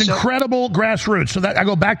shows incredible grassroots. So that I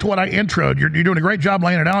go back to what I introed. You're doing a great job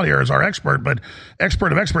laying it out here as our expert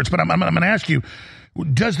of experts. But I'm going to ask you,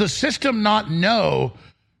 does the system not know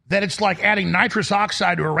that it's like adding nitrous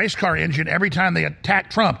oxide to a race car engine every time they attack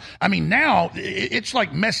Trump? I mean, now it's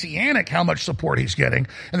like messianic how much support he's getting.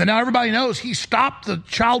 And then now everybody knows he stopped the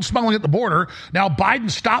child smuggling at the border. Now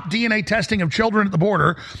Biden stopped DNA testing of children at the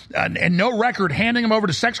border and no record, handing them over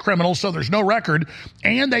to sex criminals, so there's no record.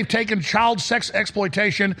 And they've taken child sex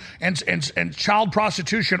exploitation and child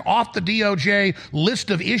prostitution off the DOJ list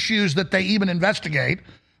of issues that they even investigate.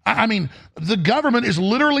 I mean, the government is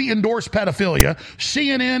literally endorsed pedophilia.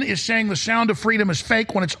 CNN is saying the sound of freedom is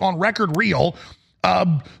fake when it's on record real.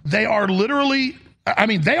 They are literally,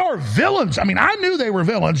 they are villains. I mean, I knew they were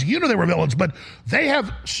villains. You know they were villains, but they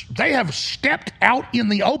have stepped out in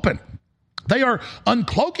the open. They are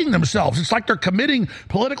uncloaking themselves. It's like they're committing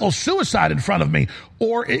political suicide in front of me.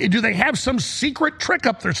 Or do they have some secret trick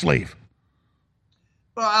up their sleeve?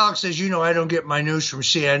 Well, Alex, as you know, I don't get my news from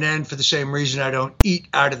CNN for the same reason I don't eat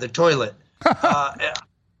out of the toilet.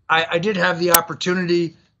 I did have the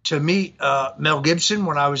opportunity to meet Mel Gibson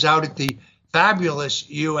when I was out at the fabulous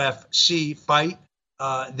UFC fight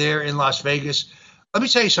there in Las Vegas. Let me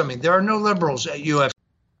tell you something. There are no liberals at UFC.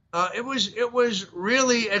 It was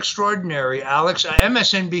really extraordinary, Alex.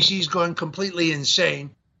 MSNBC is going completely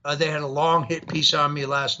insane. They had a long hit piece on me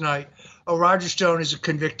last night. Oh, Roger Stone is a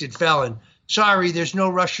convicted felon. Sorry, there's no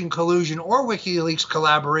Russian collusion or WikiLeaks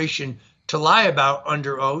collaboration to lie about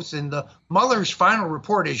under oath. And the Mueller's final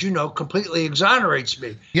report, as you know, completely exonerates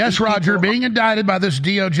me. Yes, Roger, being indicted by this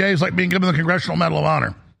DOJ is like being given the Congressional Medal of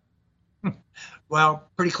Honor. Well,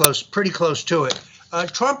 pretty close to it.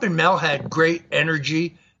 Trump and Mel had great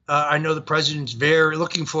energy. I know the president's very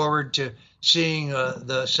looking forward to seeing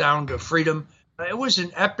the sound of freedom. It was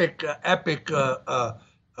an epic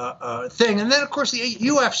thing. And then, of course, the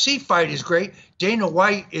UFC fight is great. Dana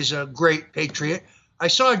White is a great patriot. I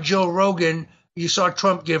saw Joe Rogan. You saw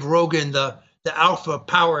Trump give Rogan the the alpha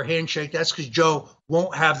power handshake. That's because Joe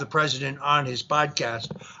won't have the president on his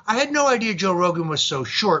podcast. I had no idea Joe Rogan was so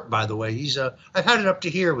short, by the way. I've had it up to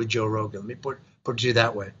here with Joe Rogan. Let me put it to you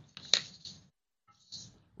that way.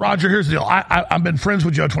 Roger, here's the deal. I've been friends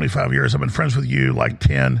with Joe 25 years. I've been friends with you like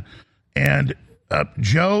 10. And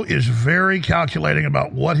Joe is very calculating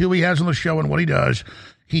about who he has on the show and what he does.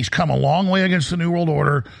 He's come a long way against the New World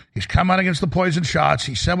Order. He's come out against the poison shots.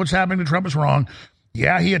 He said what's happening to Trump is wrong.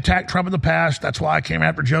 Yeah, he attacked Trump in the past. That's why I came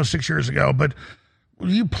after Joe 6 years ago. But will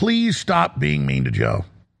you please stop being mean to Joe?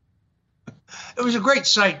 It was a great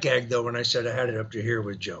sight gag, though, when I said I had it up to here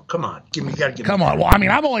with Joe. Come on. Come on. Well, I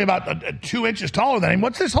mean, I'm only about 2 inches taller than him.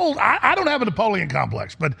 What's this whole... I don't have a Napoleon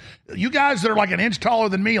complex, but you guys that are like an inch taller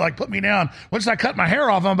than me, like, put me down. Once I cut my hair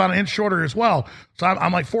off, I'm about an inch shorter as well. So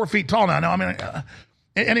I'm like 4 feet tall now. No, I mean...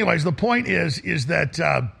 anyways, the point is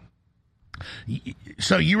that...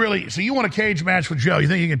 So you want a cage match with Joe? You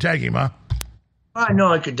think you can take him, huh? I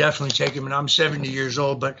know I could definitely take him, and I'm 70 years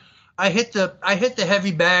old, but... I hit the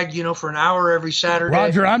heavy bag, for an hour every Saturday.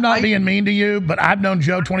 Roger, I'm not being mean to you, but I've known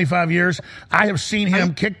Joe 25 years. I have seen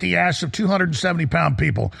him kick the ass of 270-pound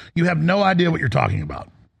people. You have no idea what you're talking about.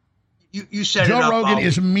 You said Joe Rogan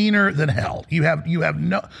is meaner than hell. You have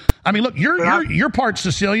no. I mean, look, you're part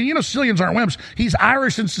Sicilian. Sicilians aren't wimps. He's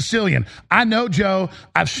Irish and Sicilian. I know Joe.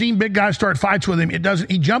 I've seen big guys start fights with him.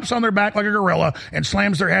 He jumps on their back like a gorilla and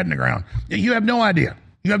slams their head in the ground. You have no idea.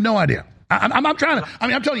 You have no idea. I'm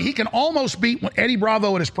telling you, he can almost beat Eddie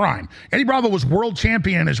Bravo at his prime. Eddie Bravo was world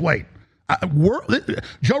champion in his weight.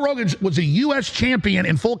 Joe Rogan was a U.S. champion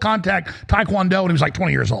in full contact Taekwondo when he was like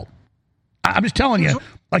 20 years old. I'm just telling you,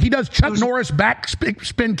 like he does Chuck Norris back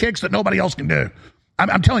spin kicks that nobody else can do.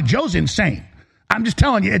 I'm telling you, Joe's insane. I'm just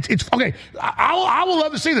telling you, it's okay. I will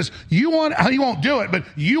love to see this. He won't do it, but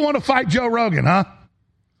you want to fight Joe Rogan, huh?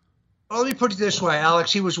 Well, let me put it this way,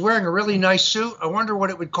 Alex. He was wearing a really nice suit. I wonder what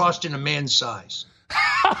it would cost in a man's size.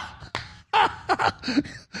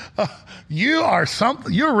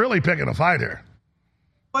 You're really picking a fight here.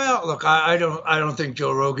 Well, look, I don't think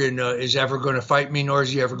Joe Rogan is ever going to fight me, nor is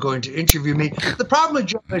he ever going to interview me. The problem with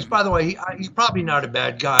Joe is, by the way, he's probably not a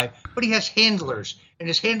bad guy, but he has handlers, and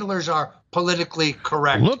his handlers are politically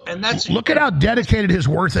correct. Look at how dedicated his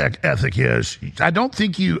work ethic is. I don't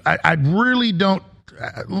think I really don't.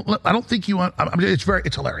 I don't think you want.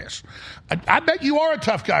 It's hilarious. I bet you are a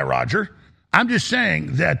tough guy, Roger. I'm just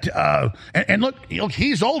saying that. And look,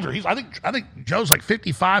 he's older. I think Joe's like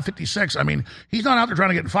 55, 56. I mean, he's not out there trying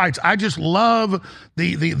to get in fights. I just love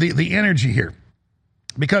the energy here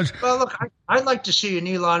because. Well, look, I'd like to see an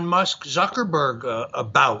Elon Musk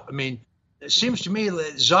Zuckerberg bout. I mean, it seems to me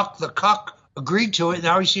that Zuck the cuck agreed to it.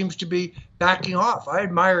 Now he seems to be backing off. I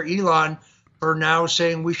admire Elon for now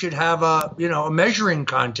saying we should have a measuring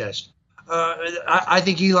contest. I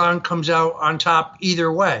think Elon comes out on top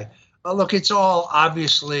either way. Look, it's all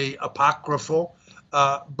obviously apocryphal,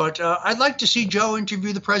 but I'd like to see Joe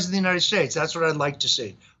interview the president of the United States. That's what I'd like to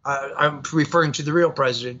see. I'm referring to the real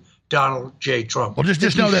president, Donald J. Trump. Well,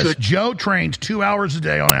 just know this. Joe trains 2 hours a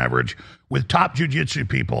day on average with top jiu-jitsu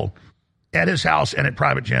people at his house and at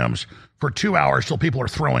private gyms for 2 hours till people are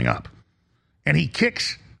throwing up. And he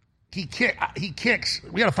kicks. We got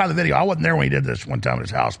to find the video. I wasn't there when he did this one time at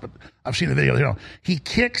his house, but I've seen the video. He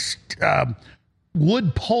kicks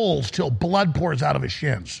wood poles till blood pours out of his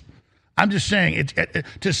shins. I'm just saying,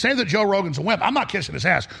 to say that Joe Rogan's a wimp, I'm not kissing his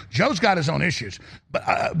ass. Joe's got his own issues.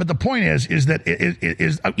 But the point is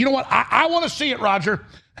that you know what? I want to see it, Roger.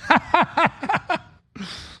 I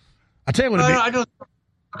tell you what. I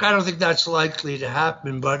don't think that's likely to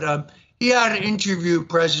happen, but he had to interview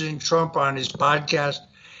President Trump on his podcast.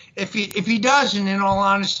 If he doesn't, in all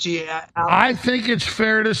honesty, I think it's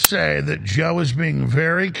fair to say that Joe is being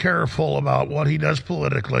very careful about what he does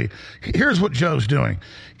politically. Here's what Joe's doing.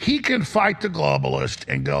 He can fight the globalist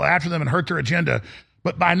and go after them and hurt their agenda,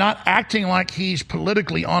 but by not acting like he's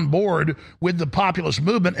politically on board with the populist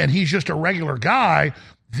movement and he's just a regular guy,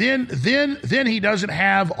 then he doesn't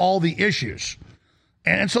have all the issues.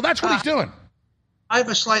 And so that's what he's doing. I have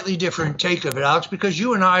a slightly different take of it, Alex, because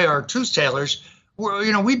you and I are truth tellers.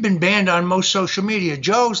 We've been banned on most social media.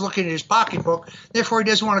 Joe's looking at his pocketbook. Therefore, he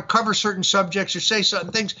doesn't want to cover certain subjects or say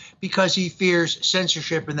certain things because he fears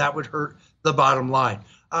censorship, and that would hurt the bottom line.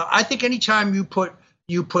 I think anytime you put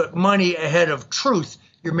money ahead of truth,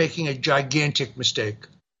 you're making a gigantic mistake.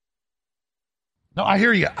 No, I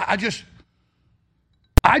hear you. I just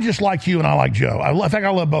like you and I like Joe. In fact,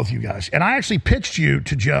 I love both of you guys. And I actually pitched you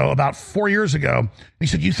to Joe about 4 years ago. He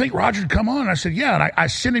said, you think Roger would come on? And I said, yeah. And I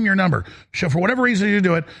sent him your number. So for whatever reason you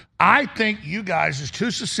do it, I think you guys as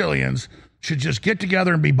two Sicilians should just get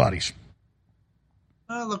together and be buddies.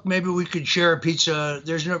 Look, maybe we could share a pizza.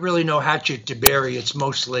 There's really no hatchet to bury. It's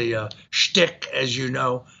mostly shtick, as you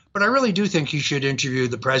know. But I really do think you should interview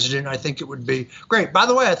the president. I think it would be great. By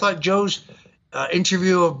the way, I thought Joe's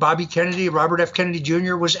interview of Bobby Kennedy, Robert F. Kennedy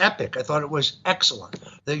Jr. was epic. I thought it was excellent.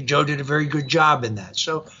 I think Joe did a very good job in that.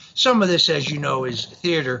 So some of this, as you know, is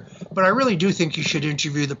theater. But I really do think you should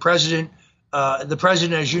interview the president. The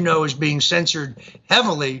president, as you know, is being censored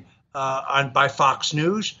heavily by Fox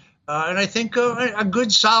News. And I think a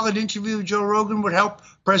good, solid interview with Joe Rogan would help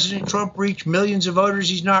President Trump reach millions of voters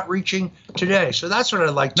he's not reaching today. So that's what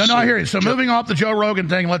I'd like to see. No, I hear you. So moving off the Joe Rogan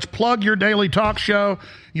thing, let's plug your daily talk show.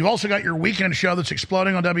 You've also got your weekend show that's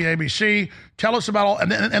exploding on WABC. Tell us about all,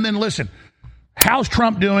 and then listen, how's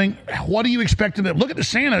Trump doing? What do you expect him to do? Look at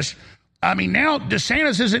DeSantis. I mean, now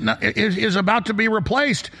DeSantis is about to be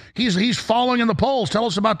replaced. He's falling in the polls. Tell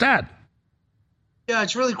us about that. Yeah,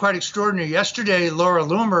 it's really quite extraordinary. Yesterday, Laura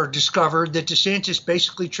Loomer discovered that DeSantis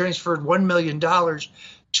basically transferred $1 million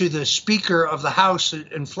to the Speaker of the House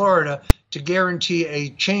in Florida to guarantee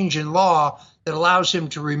a change in law that allows him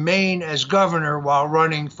to remain as governor while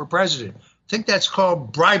running for president. I think that's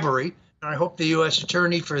called bribery, and I hope the U.S.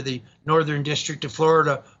 Attorney for the Northern District of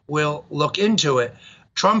Florida will look into it.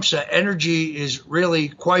 Trump's energy is really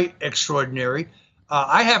quite extraordinary.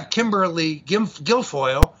 I have Kimberly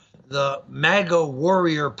Guilfoyle, the MAGA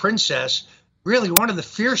warrior princess, really one of the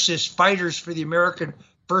fiercest fighters for the American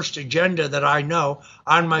First Agenda that I know,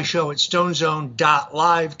 on my show at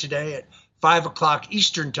StoneZone.live today at 5 o'clock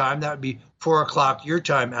Eastern time. That would be 4 o'clock your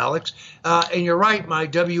time, Alex. And you're right, my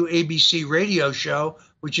WABC radio show,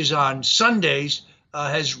 which is on Sundays,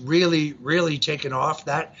 has really, really taken off.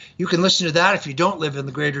 That you can listen to that if you don't live in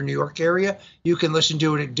the greater New York area. You can listen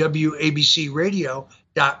to it at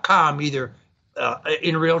WABCradio.com, either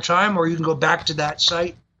in real time, or you can go back to that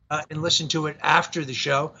site and listen to it after the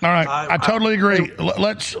show. All right, I totally agree.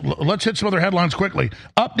 Let's hit some other headlines quickly.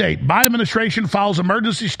 Update: Biden administration files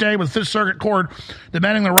emergency stay with Fifth Circuit Court,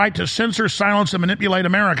 demanding the right to censor, silence, and manipulate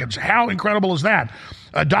Americans. How incredible is that?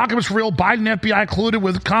 Documents reveal Biden FBI colluded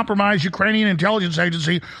with compromised Ukrainian intelligence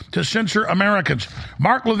agency to censor Americans.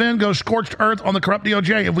 Mark Levin goes scorched earth on the corrupt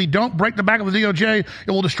DOJ. If we don't break the back of the DOJ,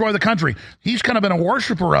 it will destroy the country. He's kind of been a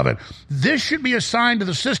worshiper of it. This should be a sign to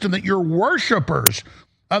the system that your worshipers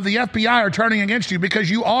of the FBI are turning against you, because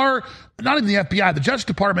you are, not even the FBI, the Justice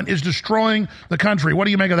Department is destroying the country. What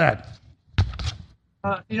do you make of that?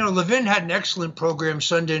 Levin had an excellent program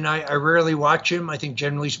Sunday night. I rarely watch him. I think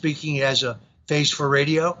generally speaking, he has a face for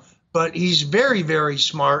radio, but he's very, very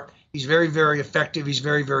smart. He's very, very effective. He's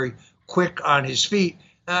very, very quick on his feet.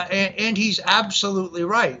 And he's absolutely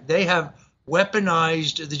right. They have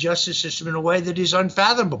weaponized the justice system in a way that is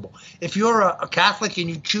unfathomable. If you're a Catholic and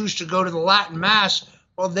you choose to go to the Latin Mass,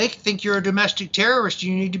 well, they think you're a domestic terrorist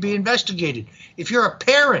and you need to be investigated. If you're a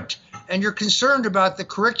parent and you're concerned about the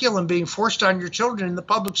curriculum being forced on your children in the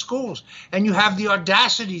public schools, and you have the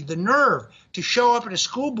audacity, the nerve to show up at a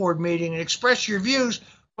school board meeting and express your views,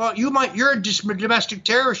 well, you're a domestic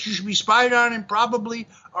terrorist. You should be spied on and probably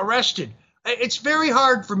arrested. It's very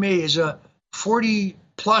hard for me as a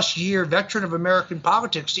 40-plus year veteran of American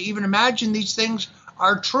politics to even imagine these things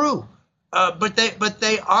are true. But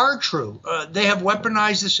they are true. They have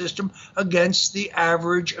weaponized the system against the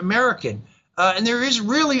average American. And there is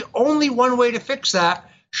really only one way to fix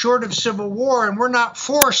that, short of civil war, and we're not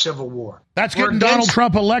for civil war. That's getting Donald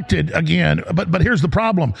Trump elected again. But here's the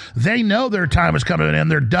problem. They know their time is coming in.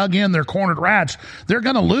 They're dug in. They're cornered rats. They're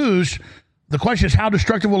going to lose. The question is, how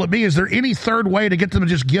destructive will it be? Is there any third way to get them to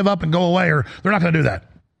just give up and go away, or they're not going to do that?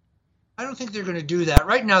 I don't think they're going to do that.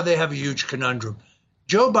 Right now, they have a huge conundrum.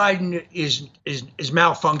 Joe Biden is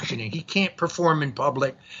malfunctioning. He can't perform in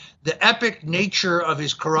public. The epic nature of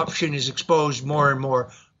his corruption is exposed more and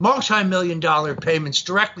more. Multi-million-dollar payments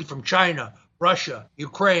directly from China, Russia,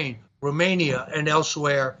 Ukraine, Romania, and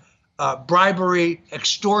elsewhere. Bribery,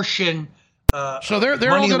 extortion. So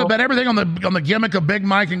they're all going to bet everything on the gimmick of Big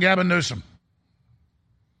Mike and Gavin Newsom.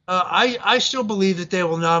 I still believe that they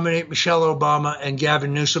will nominate Michelle Obama and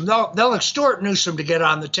Gavin Newsom. They'll extort Newsom to get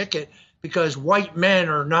on the ticket, because white men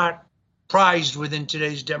are not prized within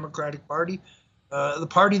today's Democratic Party. The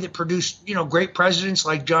party that produced, great presidents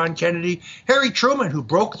like John Kennedy, Harry Truman, who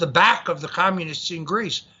broke the back of the communists in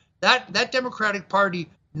Greece. That Democratic Party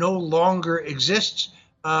no longer exists.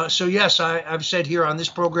 So yes, I've said here on this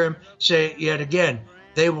program, say it yet again,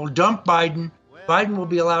 they will dump Biden. Biden will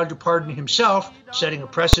be allowed to pardon himself, setting a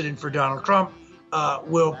precedent for Donald Trump.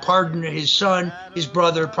 Will pardon his son, his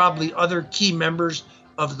brother, probably other key members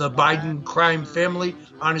of the Biden crime family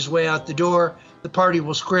on his way out the door. the party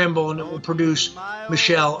will scramble and it will produce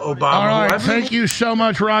Michelle Obama. All right, thank you so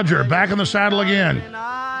much, Roger. Back in the saddle again.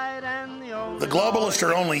 The globalists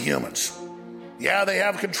are only humans. Yeah, they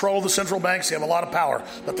have control of the central banks, they have a lot of power,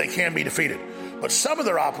 but they can be defeated. But some of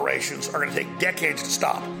their operations are going to take decades to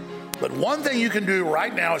stop. But one thing you can do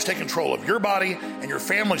right now is take control of your body and your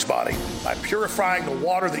family's body by purifying the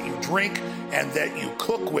water that you drink and that you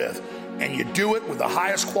cook with. And you do it with the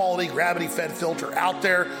highest quality gravity-fed filter out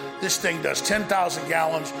there. This thing does 10,000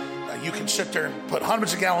 gallons. You can sit there and put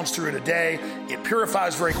hundreds of gallons through it a day. It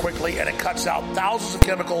purifies very quickly, and it cuts out thousands of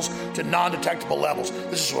chemicals to non-detectable levels.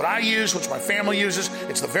 This is what I use, which my family uses.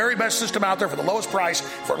 It's the very best system out there for the lowest price.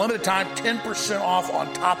 For a limited time, 10% off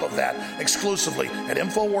on top of that, exclusively at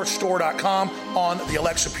InfoWarsStore.com on the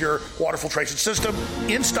Alexa Pure water filtration system.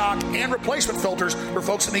 In stock, and replacement filters for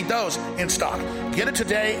folks that need those in stock. Get it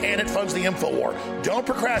today, and it funds the InfoWar. Don't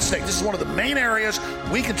procrastinate. This is one of the main areas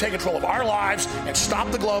we can take control of our lives and stop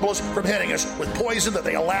the globalists from hitting us with poison that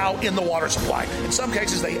they allow in the water supply. In some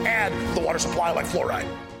cases, they add to the water supply like fluoride.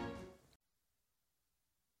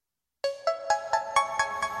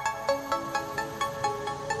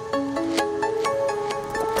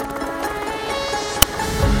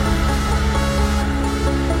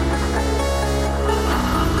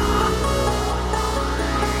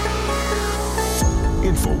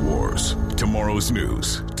 InfoWars. Tomorrow's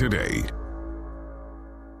news today.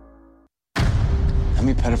 How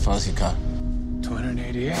many pedophiles you got?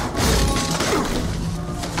 288.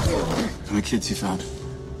 How many kids you found?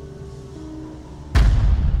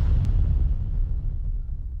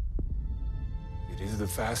 It is the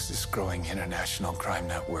fastest growing international crime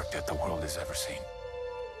network that the world has ever seen.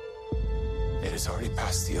 It has already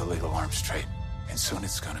passed the illegal arms trade, and soon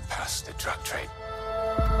it's going to pass the drug trade.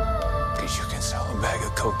 Because you can sell a bag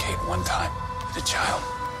of cocaine one time to a child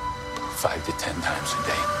 5 to 10 times a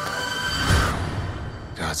day.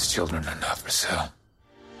 God's children are not for sale.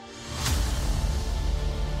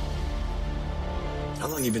 How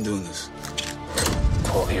long you been doing this?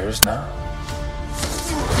 12 years now.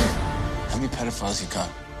 How many pedophiles you got?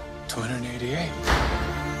 288.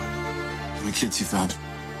 How many kids you found?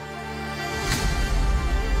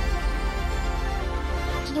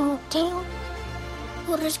 Timoteo,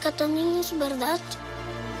 tú rescatas niños, ¿verdad?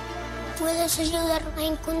 ¿Puedes ayudarme a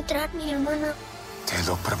encontrar a mi hermana? Te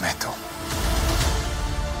lo prometo.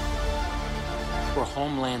 For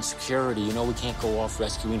Homeland Security, you know we can't go off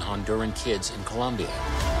rescuing Honduran kids in Colombia.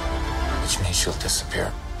 Which means she'll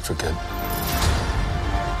disappear for good.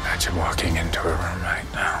 Imagine walking into her room right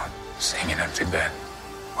now, seeing an empty bed.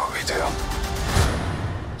 What we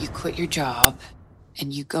do? You quit your job,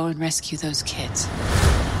 and you go and rescue those kids.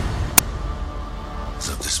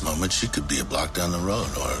 So at this moment, she could be a block down the road,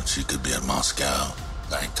 or she could be in Moscow,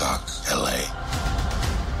 Bangkok, L.A.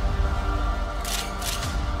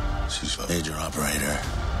 She's a major operator.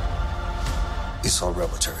 It's all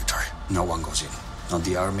rebel territory. No one goes in. Not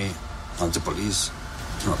the army, not the police,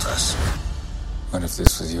 not us. What if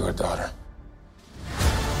this was your daughter?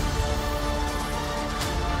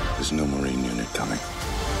 There's no Marine unit coming.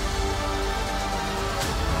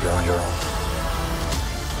 You're on your own.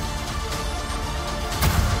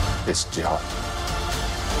 This job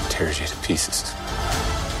tears you to pieces.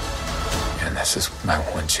 And this is my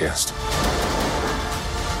one chance to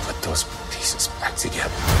put those pieces back together.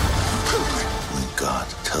 When God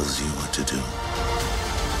tells you what to do,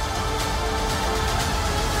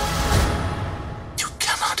 you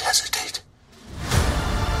cannot hesitate.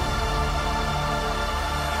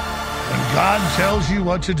 When God tells you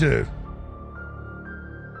what to do.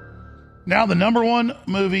 Now the number one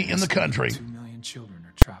movie in the country. 2 million children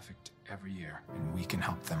are trafficked every year, and we can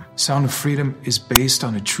help them. Sound of Freedom is based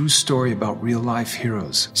on a true story about real-life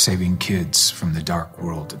heroes saving kids from the dark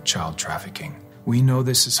world of child trafficking. We know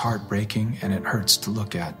this is heartbreaking and it hurts to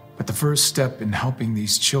look at, but the first step in helping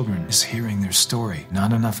these children is hearing their story.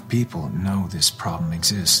 Not enough people know this problem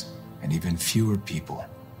exists, and even fewer people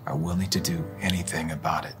are willing to do anything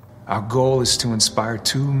about it. Our goal is to inspire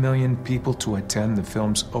 2 million people to attend the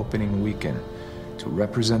film's opening weekend, to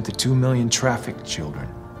represent the 2 million trafficked children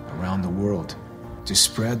around the world. To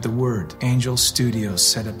spread the word, Angel Studios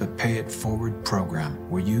set up a Pay It Forward program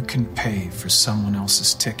where you can pay for someone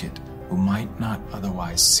else's ticket who might not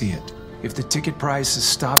otherwise see it. If the ticket price is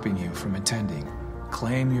stopping you from attending,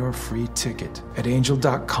 claim your free ticket at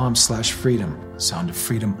angel.com/freedom. Sound of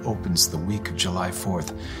Freedom opens the week of July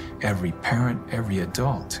 4th. Every parent, every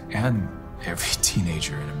adult, and every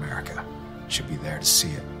teenager in America should be there to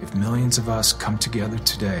see it. If millions of us come together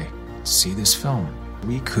today to see this film,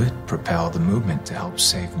 we could propel the movement to help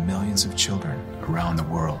save millions of children around the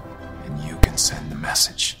world. And you can send the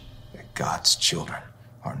message that God's children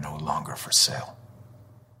are no longer for sale.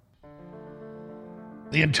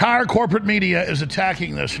 The entire corporate media is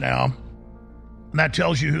attacking this now, and that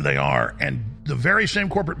tells you who they are. And the very same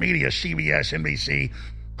corporate media, CBS, NBC,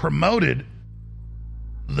 promoted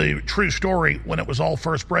the true story when it was all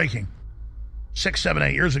first breaking 6, 7,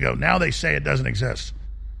 8 years ago. Now they say it doesn't exist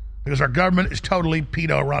because our government is totally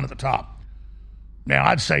pedo run at the top. Now,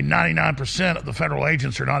 I'd say 99% of the federal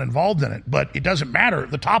agents are not involved in it, but it doesn't matter.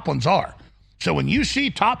 The top ones are. So when you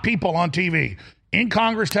see top people on TV in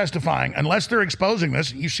Congress testifying, unless they're exposing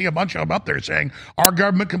this, you see a bunch of them up there saying, our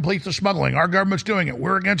government completes the smuggling, our government's doing it,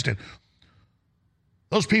 we're against it.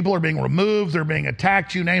 Those people are being removed, they're being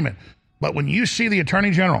attacked, you name it. But when you see the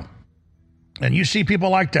Attorney General and you see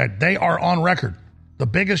people like that, they are on record. The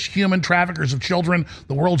biggest human traffickers of children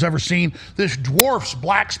the world's ever seen. This dwarfs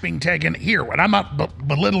blacks being taken here. And I'm not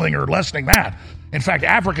belittling or lessening that. In fact,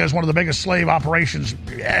 Africa is one of the biggest slave operations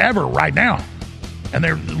ever right now. And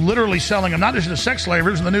they're literally selling them, not just as sex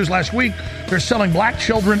slavers. In the news last week, they're selling black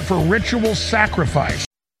children for ritual sacrifice.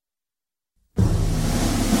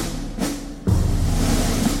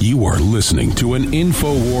 You are listening to an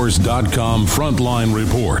Infowars.com frontline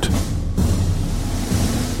report.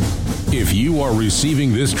 If you are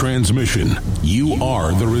receiving this transmission, you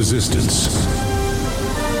are the resistance.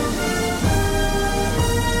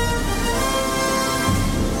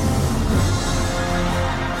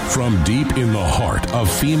 From deep in the heart of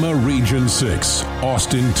FEMA Region 6,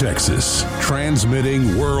 Austin, Texas,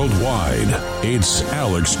 transmitting worldwide, it's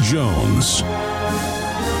Alex Jones.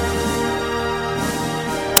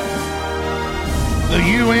 The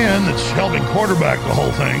UN that's helping quarterback the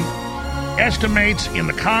whole thing estimates in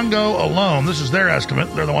the Congo alone, this is their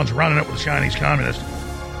estimate, they're the ones running it with the Chinese communists,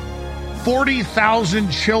 40,000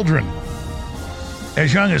 children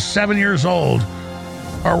as young as 7 years old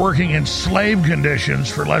are working in slave conditions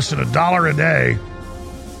for less than $1 a day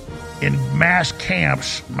in mass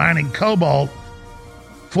camps mining cobalt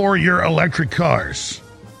for your electric cars.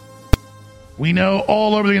 We know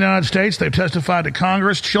all over the United States, they've testified to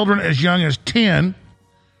Congress, children as young as 10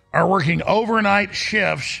 are working overnight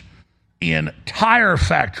shifts in tire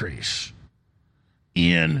factories,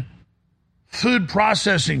 in food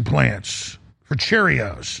processing plants for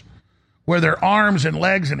Cheerios, where their arms and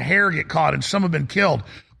legs and hair get caught, and some have been killed.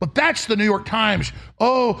 But that's the New York Times.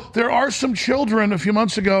 Oh, there are some children a few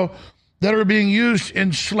months ago that are being used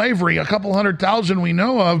in slavery, a couple 100,000 we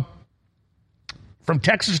know of, from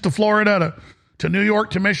Texas to Florida to New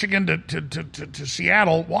York to Michigan to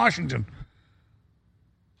Seattle, Washington.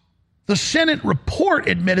 The Senate report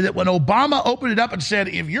admitted that when Obama opened it up and said,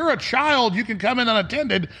 if you're a child, you can come in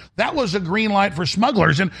unattended, that was a green light for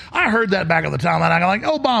smugglers. And I heard that back at the time, and I'm like,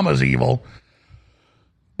 Obama's evil.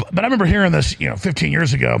 But I remember hearing this, 15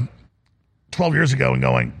 years ago, 12 years ago, and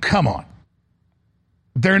going, come on.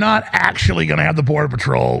 They're not actually going to have the Border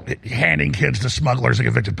Patrol handing kids to smugglers and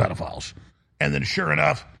convicted pedophiles. And then sure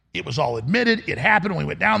enough, it was all admitted. It happened. We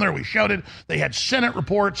went down there. We showed it. They had Senate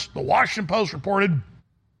reports. The Washington Post reported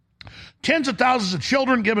tens of thousands of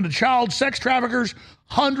children given to child sex traffickers,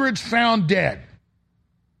 hundreds found dead.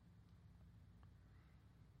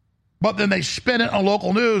 But then they spin it on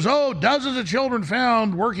local news. Oh, dozens of children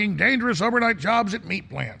found working dangerous overnight jobs at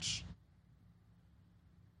meat plants.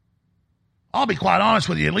 I'll be quite honest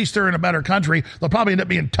with you. At least they're in a better country. They'll probably end up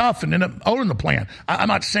being tough and end up owning the plant. I'm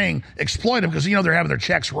not saying exploit them because, they're having their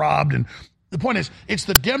checks robbed. And the point is, it's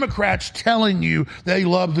the Democrats telling you they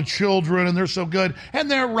love the children and they're so good.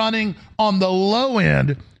 And they're running on the low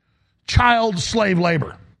end child slave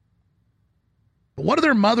labor. But what are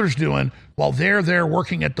their mothers doing while they're there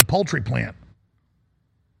working at the poultry plant?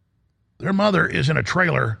 Their mother is in a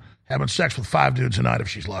trailer having sex with 5 dudes a night if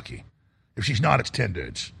she's lucky. If she's not, it's 10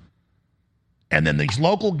 dudes. And then these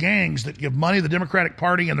local gangs that give money to the Democratic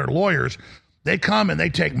Party and their lawyers, they come and they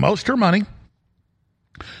take most of her money.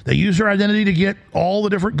 They use her identity to get all the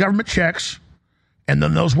different government checks. And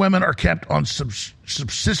then those women are kept on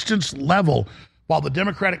subsistence level while the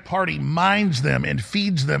Democratic Party mines them and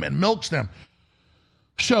feeds them and milks them.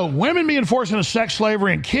 So women being forced into sex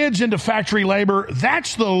slavery and kids into factory labor,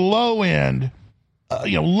 that's the low end,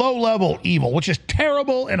 low-level evil, which is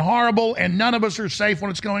terrible and horrible, and none of us are safe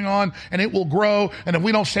when it's going on, and it will grow, and if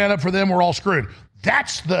we don't stand up for them, we're all screwed.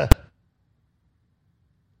 That's the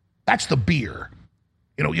beer.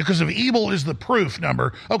 Because if evil is the proof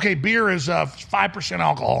number, okay, beer is 5%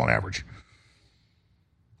 alcohol on average.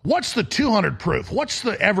 What's the 200 proof? What's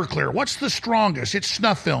the Everclear? What's the strongest? It's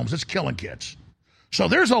snuff films. It's killing kids. So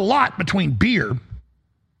there's a lot between beer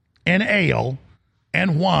and ale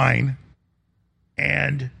and wine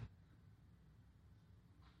and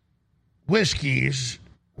whiskeys,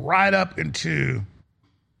 right up into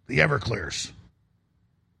the Everclears.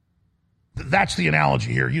 That's the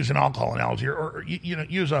analogy here. Use an alcohol analogy, or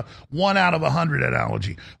use a 1 out of 100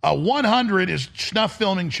 analogy. A 100 is snuff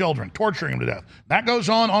filming children, torturing them to death. That goes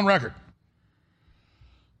on record.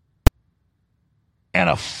 And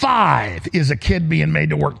a 5 is a kid being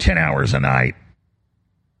made to work 10 hours a night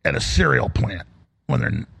at a cereal plant when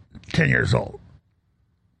they're 10 years old.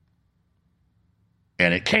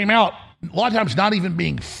 And it came out a lot of times not even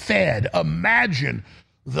being fed. Imagine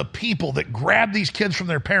the people that grab these kids from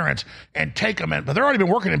their parents and take them in, but they've already been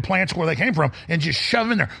working in plants where they came from and just shove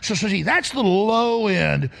them in there. So see, that's the low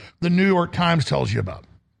end the New York Times tells you about.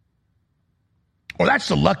 Or that's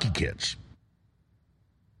the lucky kids.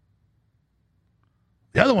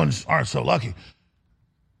 The other ones aren't so lucky.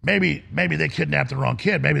 Maybe they kidnapped the wrong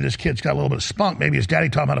kid. Maybe this kid's got a little bit of spunk. Maybe his daddy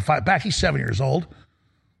taught him how to fight back. He's 7 years old.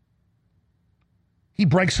 He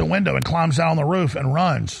breaks a window and climbs out on the roof and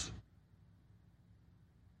runs.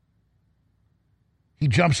 He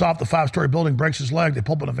jumps off the 5-story building, breaks his leg. They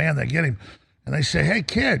pull up in a van, they get him. And they say, hey,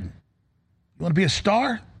 kid, you want to be a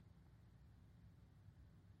star?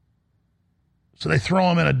 So they throw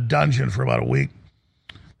him in a dungeon for about a week.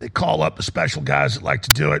 They call up the special guys that like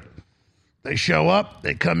to do it. They show up,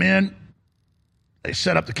 they come in, they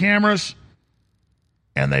set up the cameras,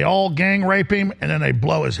 and they all gang rape him, and then they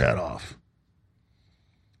blow his head off.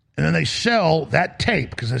 And then they sell that tape,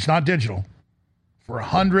 because it's not digital, for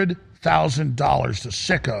 $100,000 to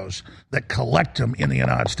sickos that collect them in the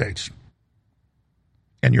United States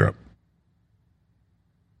and Europe.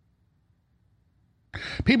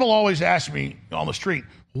 People always ask me on the street,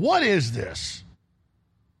 what is this?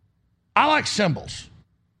 I like symbols.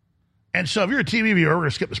 And so if you're a TV viewer, we're going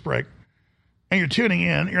to skip this break, and you're tuning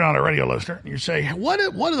in, you're not a radio listener, and you say, what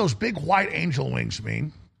do those big white angel wings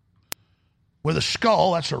mean? With a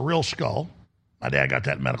skull, that's a real skull. My dad got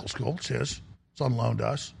that in medical school. It's his. It's on loan to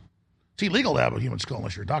us. It's illegal to have a human skull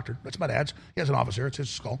unless you're a doctor. That's my dad's. He has an office here. It's his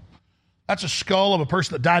skull. That's a skull of a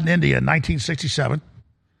person that died in India in 1967,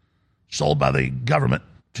 sold by the government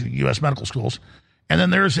to U.S. medical schools. And then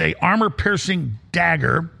there's a armor-piercing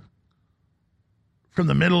dagger from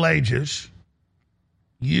the Middle Ages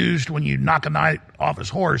used when you knock a knight off his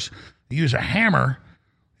horse. You use a hammer,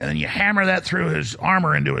 and then you hammer that through his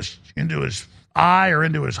armor into his eye or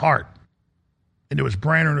into his heart, into his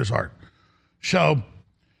brain or into his heart. So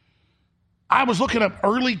I was looking up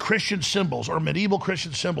early Christian symbols or medieval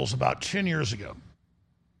Christian symbols about 10 years ago.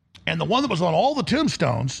 And the one that was on all the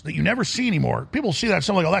tombstones that you never see anymore, people see that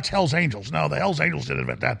symbol, like, oh, that's Hell's Angels. No, the Hell's Angels didn't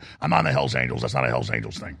invent that. I'm not the Hell's Angels. That's not a Hell's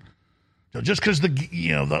Angels thing. So just because the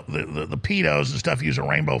pedos and stuff use a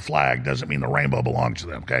rainbow flag doesn't mean the rainbow belongs to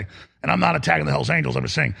them, okay? And I'm not attacking the Hell's Angels. I'm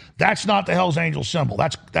just saying that's not the Hell's Angels symbol.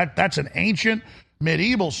 That's an ancient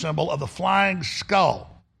medieval symbol of the flying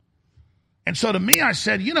skull. And so to me, I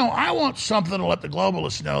said, I want something to let the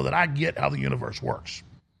globalists know that I get how the universe works.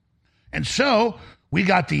 And so we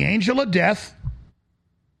got the angel of death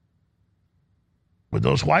with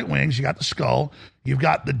those white wings. You got the skull. You've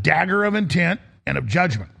got the dagger of intent and of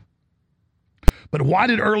judgment. But why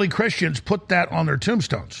did early Christians put that on their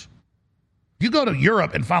tombstones? You go to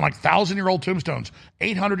Europe and find like 1,000-year-old tombstones,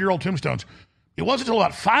 800-year-old tombstones. It wasn't until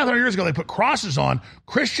about 500 years ago they put crosses on.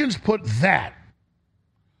 Christians put that.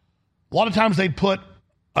 A lot of times they'd put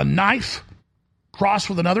a knife crossed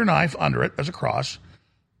with another knife under it as a cross,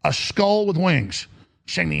 a skull with wings,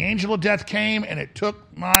 saying the angel of death came and it took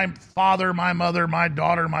my father, my mother, my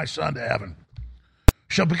daughter, my son to heaven.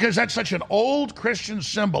 So because that's such an old Christian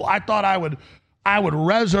symbol, I thought I would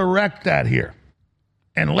resurrect that here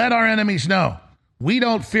and let our enemies know we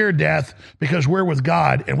don't fear death because we're with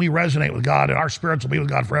God and we resonate with God and our spirits will be with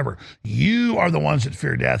God forever. You are the ones that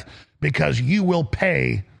fear death because you will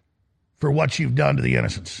pay for what you've done to the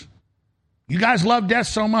innocents. You guys love death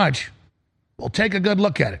so much, well, take a good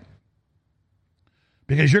look at it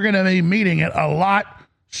because you're going to be meeting it a lot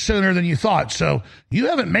sooner than you thought. So you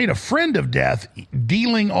haven't made a friend of death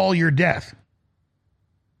dealing all your death.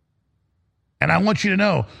 And I want you to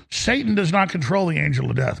know, Satan does not control the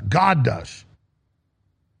angel of death. God does.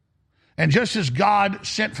 And just as God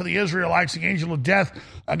sent for the Israelites the angel of death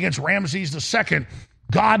against Ramses II,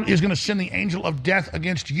 God is going to send the angel of death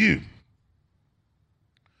against you.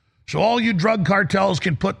 So all you drug cartels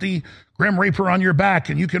can put the Grim Reaper on your back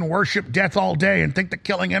and you can worship death all day and think that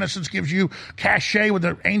killing innocents gives you cachet with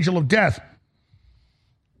the angel of death.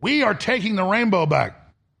 We are taking the rainbow back.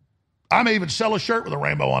 I may even sell a shirt with a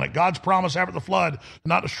rainbow on it. God's promise after the flood to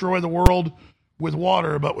not destroy the world with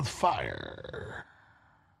water, but with fire.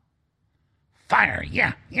 Fire,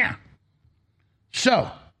 yeah. So,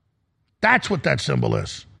 that's what that symbol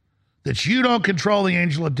is. that you don't control the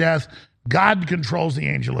angel of death. God controls the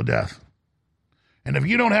angel of death. And if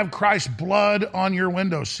you don't have Christ's blood on your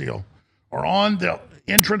windowsill or on the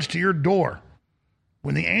entrance to your door,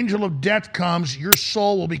 when the angel of death comes, your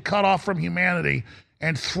soul will be cut off from humanity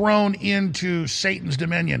and thrown into Satan's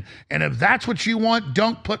dominion. And if that's what you want,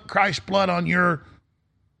 don't put Christ's blood on your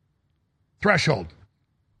threshold.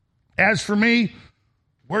 As for me,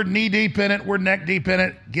 we're knee deep in it. We're neck deep in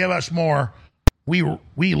it. Give us more. We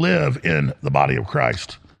live in the body of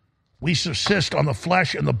Christ. We subsist on the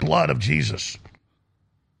flesh and the blood of Jesus.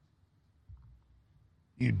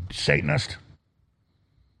 You Satanist.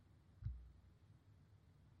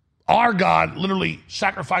 Our God literally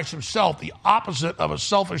sacrificed himself, the opposite of a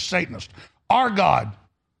selfish Satanist. Our God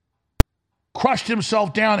crushed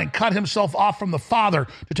himself down and cut himself off from the Father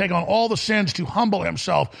to take on all the sins, to humble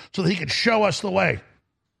himself so that he could show us the way.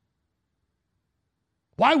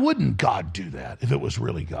 Why wouldn't God do that if it was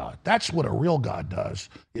really God? That's what a real God does,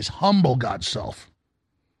 is humble God's self.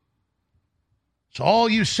 So all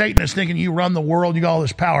you Satanists thinking you run the world, you got all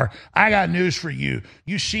this power, I got news for you.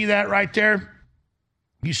 You see that right there?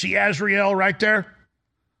 You see Azrael right there?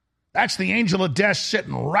 That's the angel of death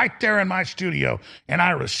sitting right there in my studio, and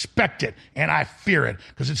I respect it, and I fear it,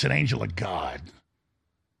 because it's an angel of God.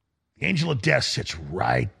 The angel of death sits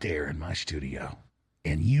right there in my studio,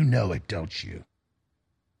 and you know it, don't you?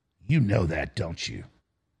 You know that, don't you?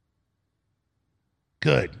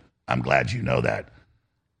 Good. I'm glad you know that.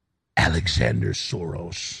 Alexander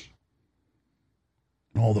Soros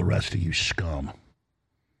and all the rest of you scum.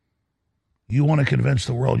 You want to convince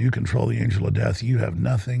the world you control the angel of death. You have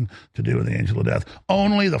nothing to do with the angel of death.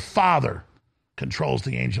 Only the Father controls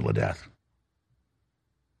the angel of death.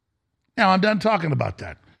 Now, I'm done talking about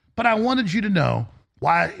that. But I wanted you to know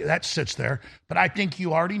why that sits there. But I think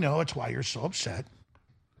you already know it's why you're so upset,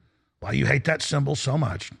 why you hate that symbol so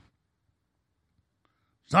much.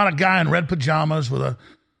 It's not a guy in red pajamas with a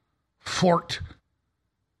forked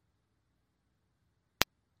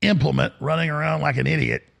implement running around like an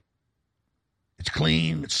idiot. It's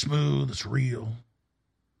clean, it's smooth, it's real.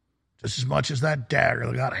 Just as much as that dagger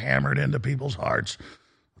that got hammered into people's hearts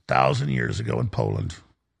 1,000 years ago in Poland,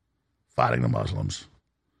 fighting the Muslims.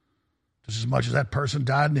 Just as much as that person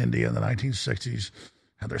died in India in the 1960s,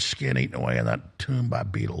 had their skin eaten away in that tomb by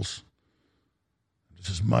beetles. Just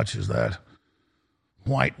as much as that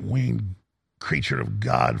white-winged creature of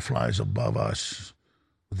God flies above us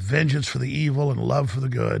with vengeance for the evil and love for the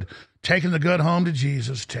good, taking the good home to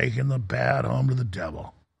Jesus, taking the bad home to the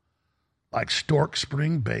devil, like stork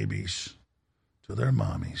spring babies to their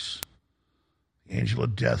mommies. The angel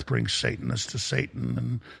of death brings Satanists to Satan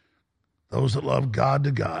and those that love God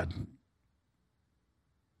to God.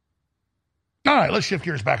 All right, let's shift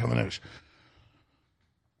gears back on the news.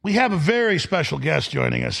 We have a very special guest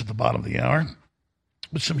joining us at the bottom of the hour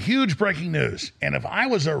with some huge breaking news. And if I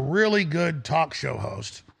was a really good talk show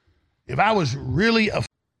host, if I was really a...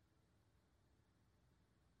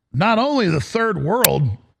 Not only the third world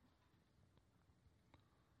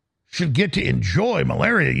should get to enjoy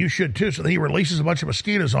malaria, you should too, so that he releases a bunch of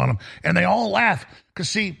mosquitoes on them, and they all laugh. Because,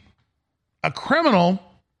 see, a criminal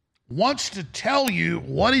wants to tell you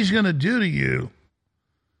what he's going to do to you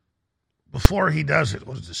before he does it.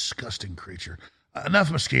 What a disgusting creature.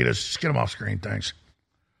 Enough mosquitoes. Just get them off screen, thanks.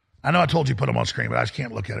 I know I told you put them on screen, but I just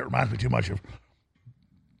can't look at it. It reminds me too much of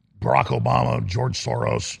Barack Obama, George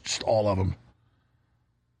Soros, just all of them.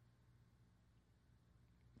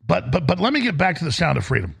 But let me get back to the sound of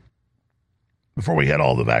freedom before we hit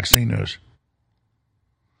all the vaccine news.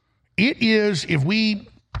 It is, if we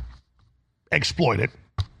exploit it,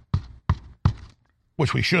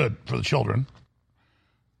 which we should for the children,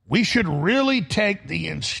 we should really take the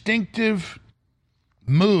instinctive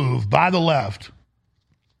move by the left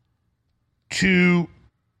to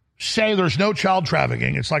say there's no child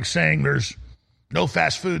trafficking. It's like saying there's no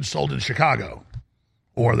fast food sold in Chicago,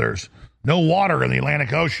 or there's no water in the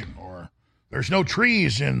Atlantic Ocean, or there's no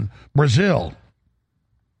trees in Brazil,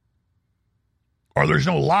 or there's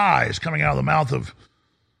no lies coming out of the mouth of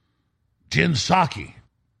Jen Psaki.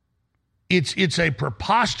 It's a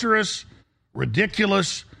preposterous,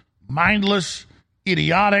 ridiculous, mindless,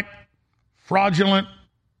 idiotic, fraudulent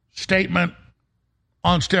statement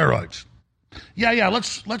on steroids. Yeah,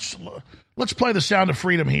 let's play the sound of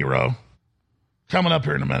freedom hero coming up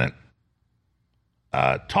here in a minute.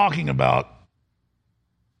 Talking about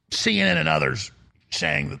CNN and others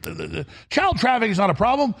saying that the child trafficking is not a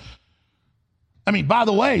problem. I mean, by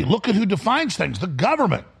the way, look at who defines things. The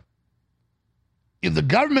government. If the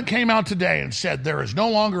government came out today and said there is no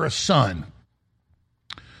longer a sun,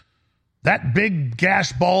 that big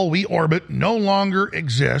gas ball we orbit no longer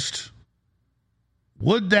exists,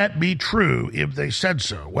 Would that be true if they said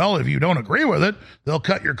so? Well, if you don't agree with it, they'll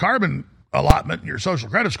cut your carbon allotment and your social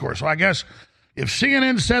credit score. So I guess if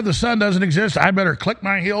CNN said the sun doesn't exist, I better click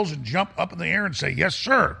my heels and jump up in the air and say, yes,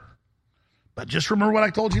 sir. But just remember what I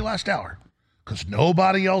told you last hour, because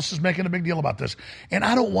nobody else is making a big deal about this. And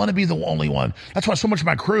I don't want to be the only one. That's why so much of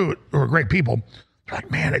my crew, who are great people, they're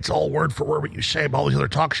like, man, it's all word for word what you say about all these other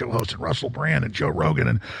talk show hosts, and Russell Brand and Joe Rogan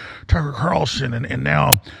and Tucker Carlson and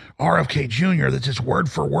now RFK Jr. That's just word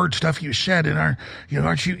for word stuff you said. And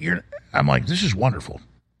aren't you? I'm like, this is wonderful.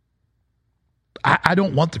 I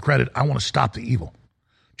don't want the credit. I want to stop the evil.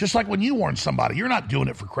 Just like when you warn somebody, you're not doing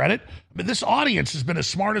it for credit. I mean, this audience has been as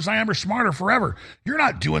smart as I am or smarter forever. You're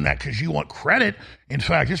not doing that because you want credit. In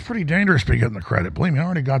fact, it's pretty dangerous to be getting the credit. Believe me, I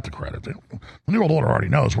already got the credit. The New World Order already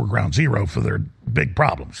knows we're ground zero for their big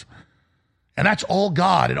problems. And that's all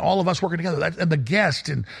God and all of us working together. And the guest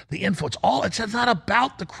and the info, it's not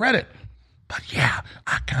about the credit. But yeah,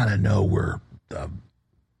 I kind of know we're the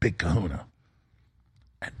big kahuna.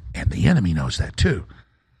 And the enemy knows that too.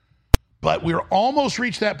 But we're almost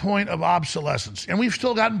reached that point of obsolescence. And we've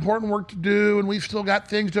still got important work to do, and we've still got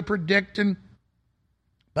things to predict.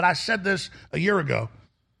 But I said this a year ago,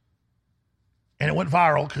 and it went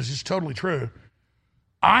viral because it's totally true.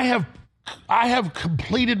 I have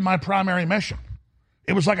completed my primary mission.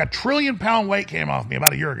 It was like a 1 trillion pound weight came off me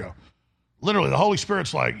about a year ago. Literally, the Holy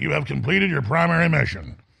Spirit's like, you have completed your primary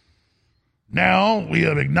mission. Now we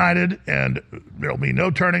have ignited, and there'll be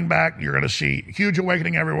no turning back. You're going to see huge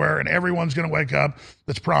awakening everywhere, and everyone's going to wake up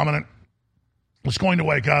that's prominent. It's going to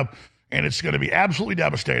wake up, and it's going to be absolutely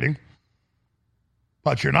devastating.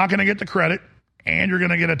 But you're not going to get the credit, and you're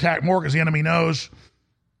going to get attacked more because the enemy knows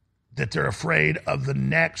that they're afraid of the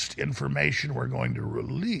next information we're going to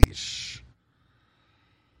release.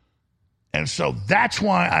 And so that's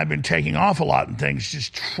why I've been taking off a lot in things,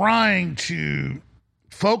 just trying to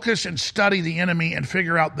focus and study the enemy and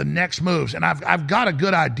figure out the next moves. And I've got a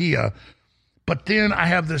good idea, but then I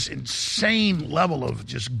have this insane level of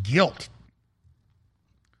just guilt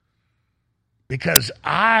because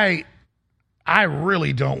I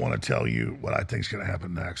really don't want to tell you what I think is going to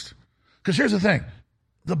happen next. Because here's the thing.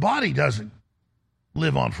 The body doesn't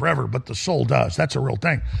live on forever, but the soul does. That's a real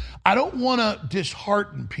thing. I don't want to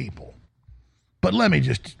dishearten people, but let me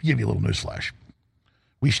just give you a little newsflash.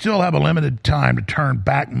 We still have a limited time to turn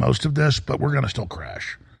back most of this, but we're going to still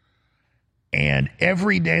crash. And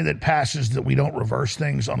every day that passes that we don't reverse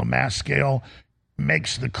things on a mass scale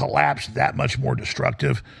makes the collapse that much more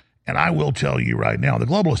destructive. And I will tell you right now, the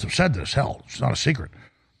globalists have said this. Hell, it's not a secret.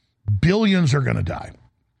 Billions are going to die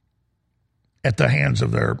at the hands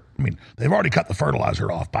of they've already cut the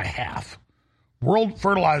fertilizer off by half. World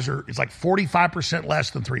fertilizer is like 45%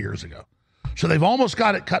 less than 3 years ago. So they've almost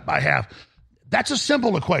got it cut by half. That's a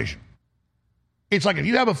simple equation. It's like if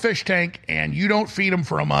you have a fish tank and you don't feed them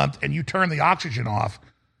for a month and you turn the oxygen off,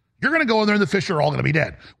 you're going to go in there and the fish are all going to be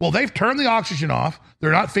dead. Well, they've turned the oxygen off.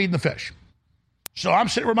 They're not feeding the fish. So I'm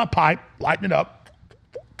sitting with my pipe, lighting it up.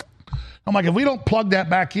 I'm like, if we don't plug that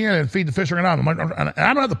back in and feed the fish, they're going to die. And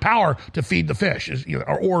I don't have the power to feed the fish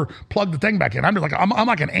or plug the thing back in. I'm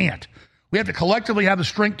like an ant. We have to collectively have the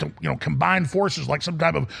strength to combine forces like some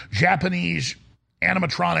type of Japanese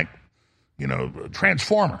animatronic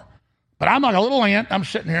transformer. But I'm like a little ant. I'm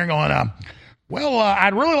sitting here going,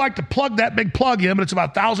 I'd really like to plug that big plug in, but it's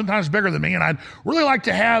about 1,000 times bigger than me. And I'd really like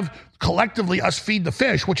to have collectively us feed the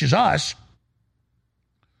fish, which is us.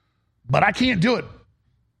 But I can't do it.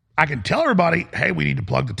 I can tell everybody, hey, we need to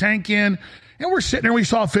plug the tank in. And we're sitting there. We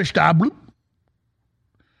saw a fish die. Bloop.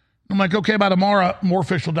 I'm like, okay, by tomorrow, more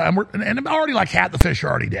fish will die. And already like half the fish are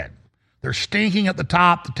already dead. They're stinking at the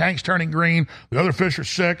top. The tank's turning green. The other fish are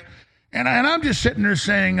sick. And I'm just sitting there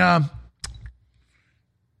saying,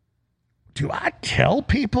 do I tell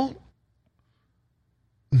people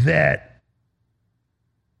that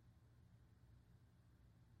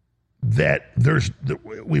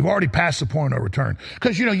we've already passed the point of no return?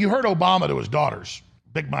 Because, you heard Obama to his daughters,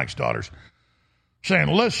 Big Mike's daughters, saying,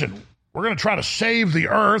 listen, we're going to try to save the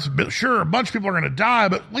earth. But sure, a bunch of people are going to die,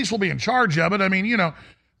 but at least we'll be in charge of it. I mean,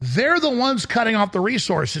 they're the ones cutting off the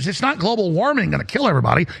resources. It's not global warming going to kill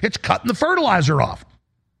everybody. It's cutting the fertilizer off.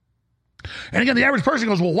 And again, the average person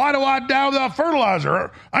goes, well, why do I die without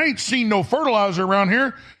fertilizer? I ain't seen no fertilizer around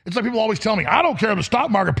here. It's like people always tell me, I don't care if the stock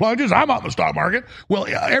market plunges. I'm out in the stock market. Well,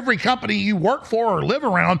 every company you work for or live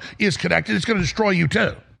around is connected. It's going to destroy you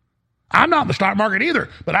too. I'm not in the stock market either,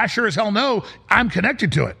 but I sure as hell know I'm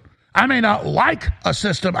connected to it. I may not like a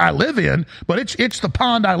system I live in, but it's the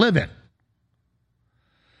pond I live in.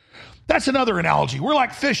 That's another analogy. We're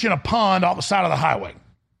like fish in a pond off the side of the highway.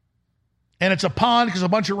 And it's a pond because a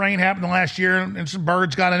bunch of rain happened last year and some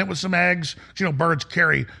birds got in it with some eggs. You know, birds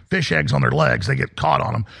carry fish eggs on their legs. They get caught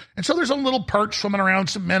on them. And so there's a little perch swimming around,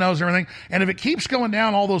 some minnows and everything. And if it keeps going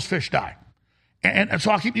down, all those fish die. And so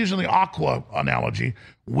I'll keep using the aqua analogy.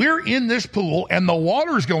 We're in this pool and the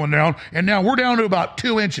water's going down, and now we're down to about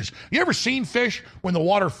 2 inches. You ever seen fish when the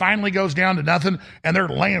water finally goes down to nothing and they're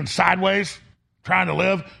laying sideways trying to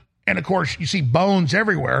live? And, of course, you see bones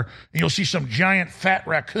everywhere, and you'll see some giant fat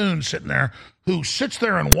raccoon sitting there who sits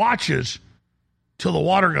there and watches till the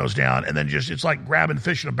water goes down, and then it's like grabbing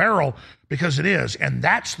fish in a barrel because it is. And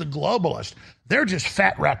that's the globalist. They're just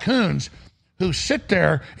fat raccoons who sit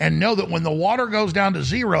there and know that when the water goes down to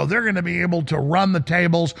zero, they're going to be able to run the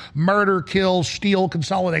tables, murder, kill, steal,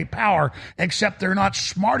 consolidate power, except they're not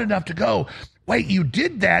smart enough to go, wait, you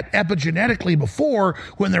did that epigenetically before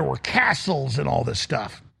when there were castles and all this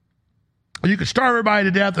stuff. You could starve everybody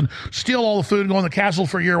to death and steal all the food and go in the castle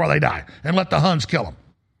for a year while they die and let the Huns kill them.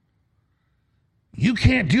 You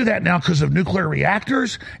can't do that now because of nuclear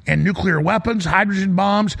reactors and nuclear weapons, hydrogen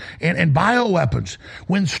bombs, and bioweapons.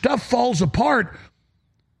 When stuff falls apart,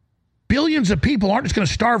 billions of people aren't just going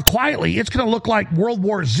to starve quietly. It's going to look like World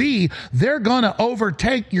War Z. They're going to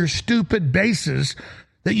overtake your stupid bases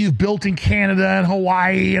that you've built in Canada and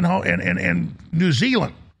Hawaii and New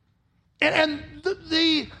Zealand. And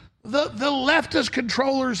the leftist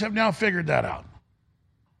controllers have now figured that out.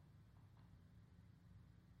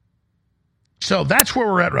 So that's where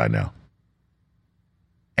we're at right now.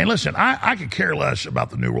 And listen, I could care less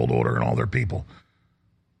about the New World Order and all their people.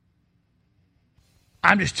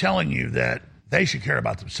 I'm just telling you that they should care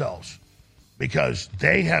about themselves because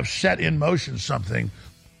they have set in motion something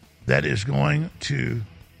that is going to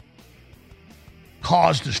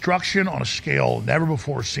cause destruction on a scale never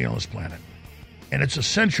before seen on this planet. And it's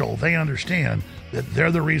essential they understand that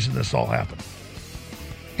they're the reason this all happened.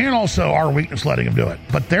 And also our weakness letting them do it.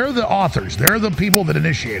 But they're the authors. They're the people that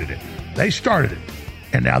initiated it. They started it.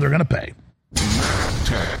 And now they're going to pay.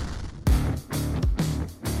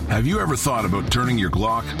 Have you ever thought about turning your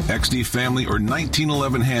Glock, XD Family, or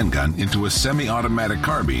 1911 handgun into a semi-automatic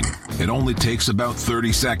carbine? It only takes about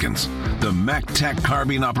 30 seconds. The MacTech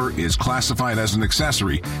Carbine Upper is classified as an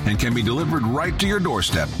accessory and can be delivered right to your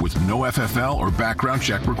doorstep with no FFL or background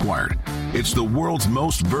check required. It's the world's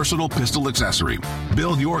most versatile pistol accessory.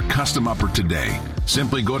 Build your custom upper today.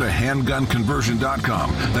 Simply go to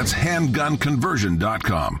handgunconversion.com. That's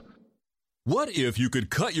handgunconversion.com. What if you could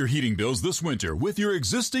cut your heating bills this winter with your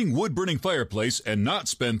existing wood-burning fireplace and not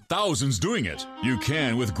spend thousands doing it? You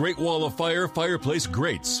can with Great Wall of Fire fireplace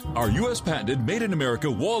grates. Our U.S. patented made-in-America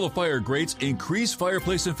Wall of Fire grates increase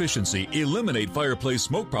fireplace efficiency, eliminate fireplace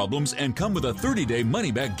smoke problems, and come with a 30-day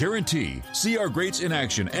money-back guarantee. See our grates in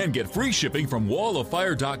action and get free shipping from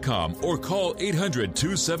walloffire.com or call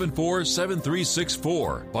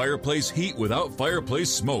 800-274-7364. Fireplace heat without fireplace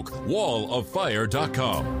smoke.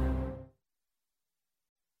 walloffire.com.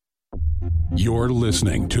 You're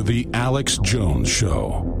listening to The Alex Jones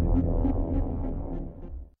Show.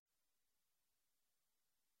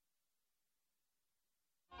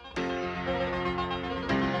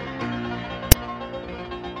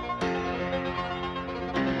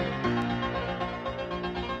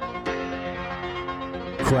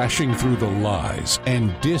 Crashing through the lies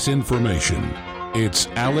and disinformation, it's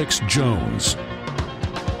Alex Jones.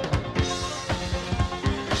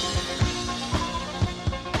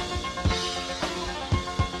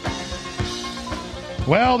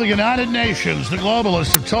 Well, the United Nations, the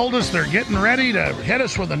globalists, have told us they're getting ready to hit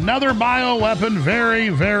us with another bioweapon very,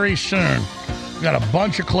 very soon. We've got a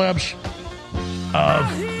bunch of clips of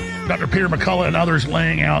Dr. Peter McCullough and others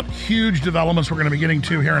laying out huge developments we're going to be getting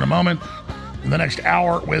to here in a moment. In the next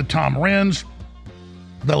hour with Tom Renz,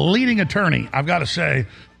 the leading attorney, I've got to say,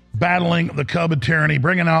 battling the COVID tyranny,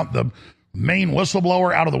 bringing out the main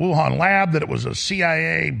whistleblower out of the Wuhan lab that it was a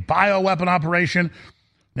CIA bioweapon operation.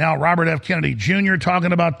 Now, Robert F. Kennedy Jr.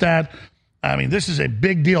 talking about that. I mean, this is a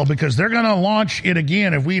big deal because they're going to launch it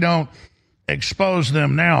again if we don't expose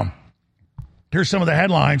them now. Here's some of the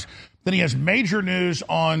headlines. Then he has major news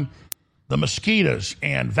on the mosquitoes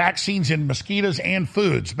and vaccines in mosquitoes and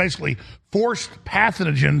foods, basically forced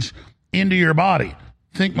pathogens into your body.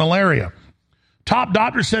 Think malaria. Top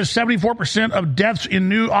doctor says 74% of deaths in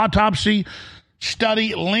new autopsy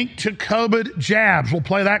study linked to COVID jabs. We'll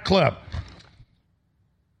play that clip.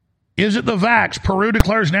 Is it the vax? Peru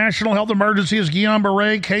declares national health emergency as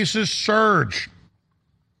Guillain-Barré cases surge.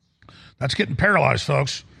 That's getting paralyzed,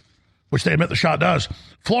 folks, which they admit the shot does.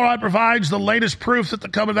 Fluoride provides the latest proof that the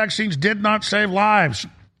COVID vaccines did not save lives.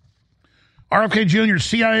 RFK Jr.,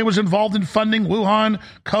 CIA was involved in funding Wuhan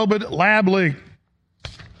COVID lab leak.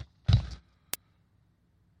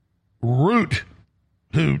 Root,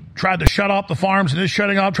 who tried to shut off the farms and is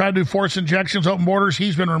shutting off, tried to do forced injections, open borders,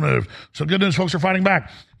 he's been removed. So good news, folks are fighting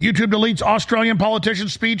back. YouTube deletes Australian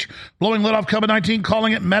politician's speech, blowing lid off COVID-19,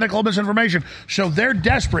 calling it medical misinformation. So they're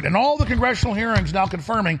desperate. And all the congressional hearings now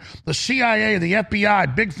confirming the CIA, the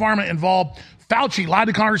FBI, Big Pharma involved. Fauci lied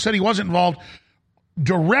to Congress, said he wasn't involved,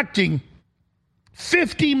 directing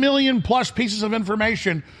 50 million plus pieces of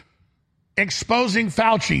information exposing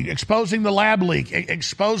Fauci, exposing the lab leak,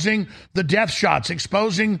 exposing the death shots,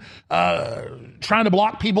 exposing, trying to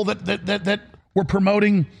block people that were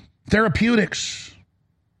promoting therapeutics.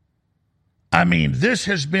 I mean, this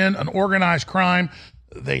has been an organized crime.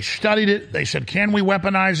 They studied it. They said, can we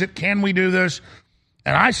weaponize it? Can we do this?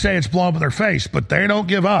 And I say it's blown up in their face, but they don't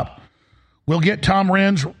give up. We'll get Tom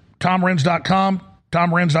Renz, TomRenz.com,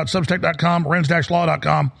 TomRenz.substack.com,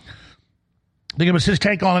 Renz-law.com. to give us his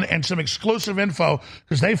take on it and some exclusive info,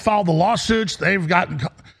 because they filed the lawsuits. They've gotten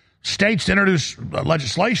states to introduce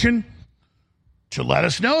legislation to let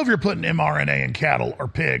us know if you're putting mRNA in cattle or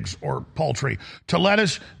pigs or poultry, to let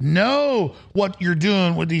us know what you're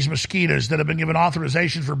doing with these mosquitoes that have been given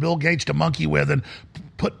authorizations for Bill Gates to monkey with and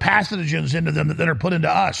put pathogens into them that are put into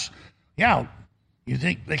us. Yeah, you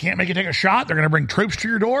think they can't make you take a shot? They're going to bring troops to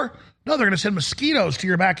your door? No, they're going to send mosquitoes to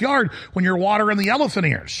your backyard when you're watering the elephant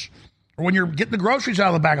ears, or when you're getting the groceries out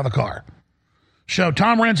of the back of the car. So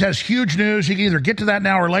Tom Renz has huge news. He can either get to that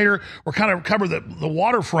now or later, or kind of cover the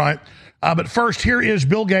waterfront. But first, here is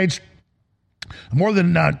Bill Gates, more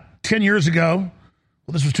than 10 years ago,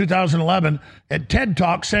 well, this was 2011, at TED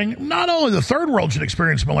Talk, saying not only the third world should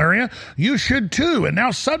experience malaria, you should too. And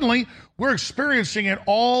now suddenly we're experiencing it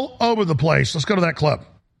all over the place. Let's go to that clip.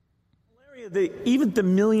 Even the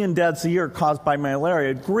million deaths a year caused by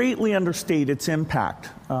malaria greatly understate its impact.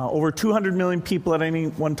 Over 200 million people at any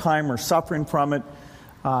one time are suffering from it.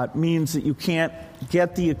 It means that you can't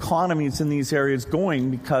get the economies in these areas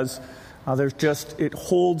going because it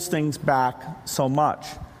holds things back so much.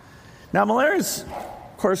 Now, malaria is,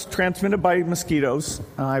 of course, transmitted by mosquitoes.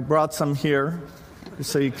 I brought some here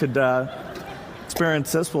so you could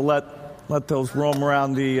experience this. We'll let those roam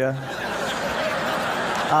around the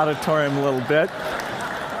auditorium a little bit.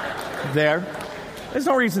 There. There's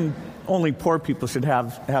no reason only poor people should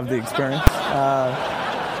have the experience.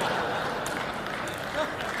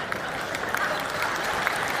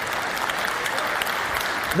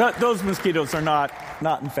 Those mosquitoes are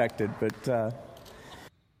not infected, but...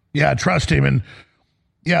 Yeah, trust him. And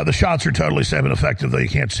yeah, the shots are totally safe and effective, though you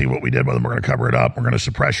can't see what we did with them. We're going to cover it up. We're going to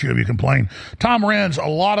suppress you if you complain. Tom Renz, a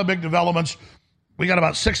lot of big developments. We got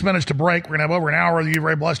about 6 minutes to break. We're going to have over an hour with you.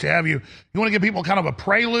 Very blessed to have you. You want to give people kind of a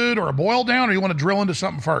prelude or a boil down, or you want to drill into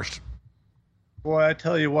something first? Boy, I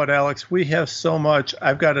tell you what, Alex, we have so much.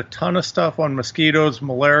 I've got a ton of stuff on mosquitoes,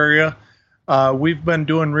 malaria. We've been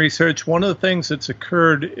doing research. One of the things that's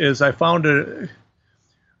occurred is I found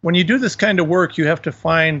when you do this kind of work, you have to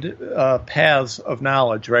find paths of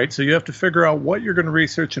knowledge, right? So you have to figure out what you're going to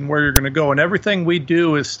research and where you're going to go. And everything we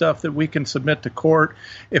do is stuff that we can submit to court.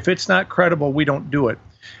 If it's not credible, we don't do it.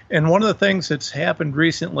 And one of the things that's happened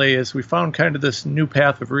recently is we found kind of this new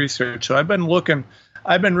path of research. So I've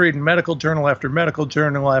been reading medical journal after medical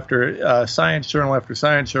journal after science journal after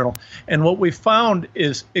science journal. And what we found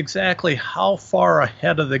is exactly how far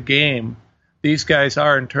ahead of the game these guys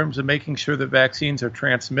are in terms of making sure that vaccines are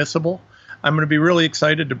transmissible. I'm going to be really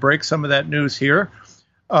excited to break some of that news here.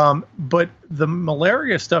 But the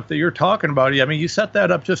malaria stuff that you're talking about, I mean, you set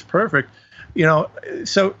that up just perfect.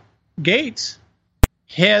 So Gates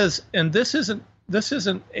has, and this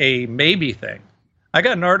isn't a maybe thing. I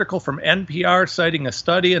got an article from NPR citing a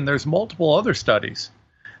study, and there's multiple other studies.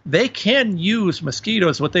 They can use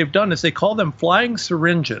mosquitoes. What they've done is they call them flying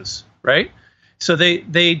syringes, right? So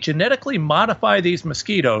they genetically modify these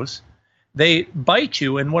mosquitoes. They bite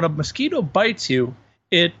you, and when a mosquito bites you,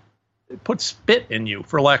 it puts spit in you,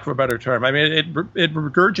 for lack of a better term. I mean, it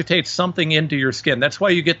regurgitates something into your skin. That's why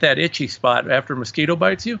you get that itchy spot after a mosquito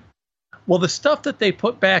bites you. Well, the stuff that they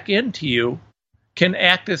put back into you can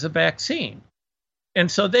act as a vaccine. And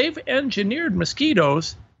so they've engineered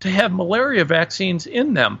mosquitoes to have malaria vaccines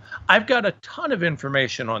in them. I've got a ton of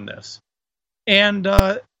information on this. And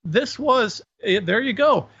this was, there you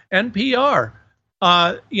go, NPR.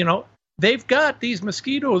 They've got these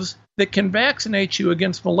mosquitoes that can vaccinate you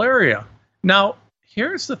against malaria. Now,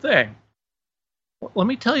 here's the thing. Let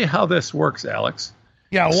me tell you how this works, Alex.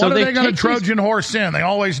 Yeah, what are they going to Trojan horse in? They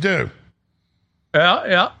always do.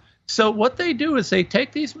 Yeah. So what they do is they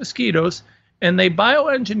take these mosquitoes and they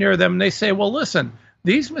bioengineer them. And they say, well, listen,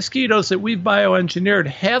 these mosquitoes that we've bioengineered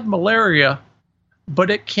have malaria,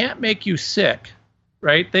 but it can't make you sick.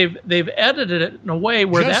 right? They've edited it in a way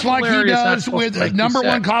where just that like he malaria is not does supposed with to the make you number sick.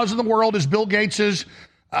 one cause in the world is Bill Gates's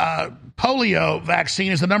polio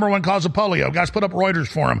vaccine is the number one cause of polio. Guys, put up Reuters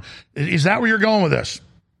for him. Is that where you're going with this?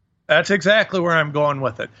 That's exactly where I'm going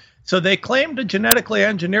with it. So they claim to genetically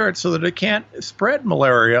engineer it so that it can't spread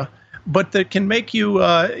malaria, but that can make you,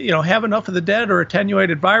 have enough of the dead or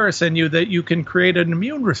attenuated virus in you that you can create an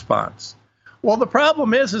immune response. Well, the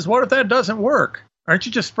problem is what if that doesn't work? Aren't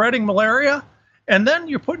you just spreading malaria? And then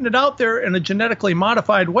you're putting it out there in a genetically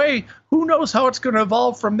modified way. Who knows how it's going to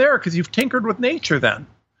evolve from there because you've tinkered with nature then.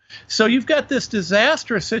 So you've got this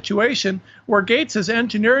disastrous situation where Gates is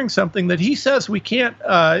engineering something that he says we can't,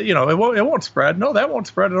 it won't spread. No, that won't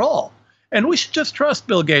spread at all. And we should just trust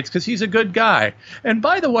Bill Gates because he's a good guy. And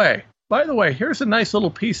by the way, here's a nice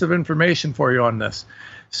little piece of information for you on this.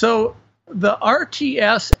 So the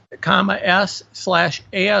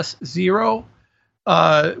RTS-S/AS0,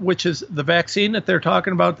 which is the vaccine that they're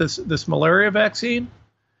talking about, this malaria vaccine.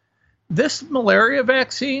 This malaria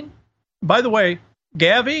vaccine, by the way,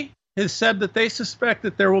 Gavi has said that they suspect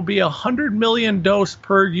that there will be 100 million dose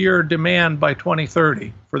per year demand by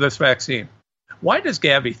 2030 for this vaccine. Why does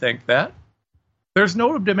Gavi think that? There's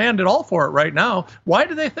no demand at all for it right now. Why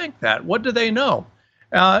do they think that? What do they know?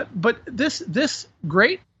 But this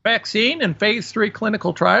great vaccine in phase 3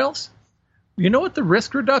 clinical trials, you know what the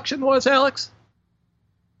risk reduction was, Alex?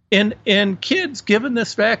 In kids given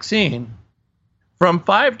this vaccine from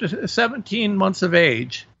 5 to 17 months of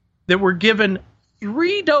age that were given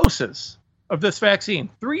 3 doses of this vaccine,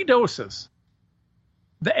 3 doses,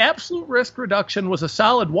 the absolute risk reduction was a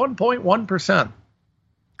solid 1.1%.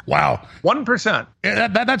 Wow. 1%.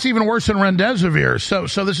 That's even worse than remdesivir.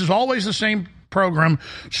 So this is always the same program.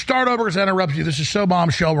 Start over as I interrupt you. This is so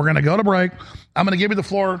bombshell. We're going to go to break. I'm going to give you the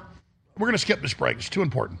floor. We're going to skip this break. It's too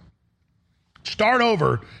important. Start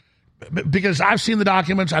over because I've seen the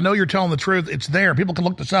documents. I know you're telling the truth. It's there. People can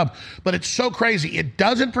look this up. But it's so crazy. It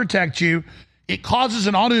doesn't protect you. It causes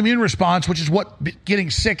an autoimmune response, which is what getting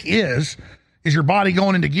sick is your body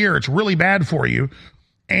going into gear. It's really bad for you.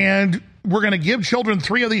 And we're going to give children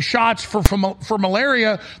 3 of these shots for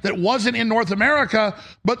malaria that wasn't in North America,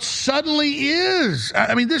 but suddenly is.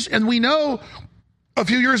 I mean, this, and we know a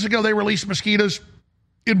few years ago they released mosquitoes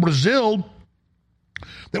in Brazil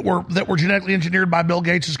that were genetically engineered by Bill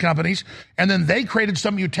Gates' companies, and then they created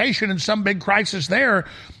some mutation and some big crisis there.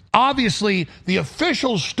 Obviously, the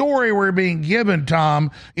official story we're being given,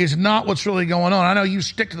 Tom, is not what's really going on. I know you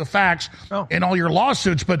stick to the facts in all your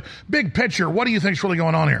lawsuits, but big picture, what do you think is really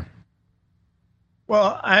going on here?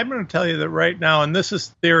 Well, I'm going to tell you that right now, and this is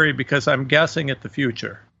theory because I'm guessing at the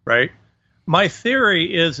future, right? My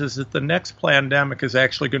theory is that the next pandemic is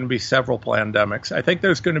actually going to be several pandemics. I think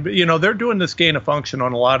there's going to be, they're doing this gain of function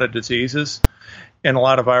on a lot of diseases and a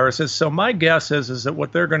lot of viruses. So my guess is that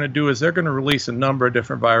what they're going to do is they're going to release a number of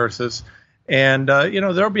different viruses. And,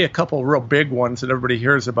 there'll be a couple real big ones that everybody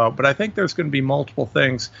hears about. But I think there's going to be multiple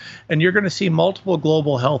things. And you're going to see multiple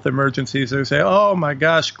global health emergencies. They say, oh, my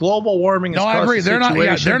gosh, global warming is I agree. They're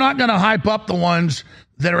not going to hype up the ones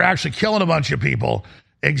that are actually killing a bunch of people.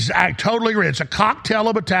 I totally agree. It's a cocktail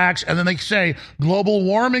of attacks, and then they say global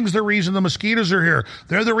warming's the reason the mosquitoes are here.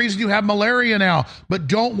 They're the reason you have malaria now. But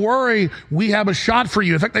don't worry, we have a shot for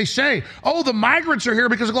you. In fact, they say, oh, the migrants are here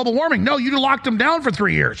because of global warming. No, you locked them down for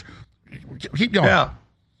 3 years. Keep going. Yeah.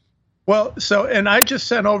 Well, and I just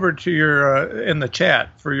sent over to your in the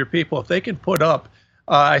chat for your people, if they can put up,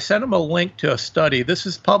 I sent them a link to a study. This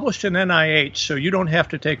is published in NIH, so you don't have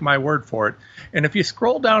to take my word for it. And if you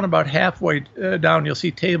scroll down about halfway down, you'll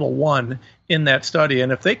see table 1 in that study.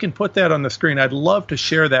 And if they can put that on the screen, I'd love to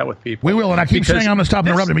share that with people. We will. And I keep saying I'm going to stop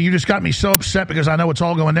interrupting, but you just got me so upset because I know it's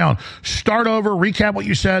all going down. Start over, recap what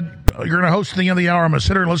you said. You're going to host at the end of the hour. I'm going to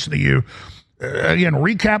sit here and listen to you. Again,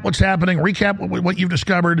 recap what's happening, recap what you've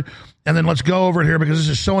discovered, and then let's go over it here because this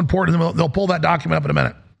is so important. They'll pull that document up in a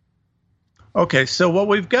minute. Okay, so what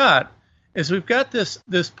we've got is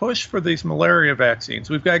this push for these malaria vaccines.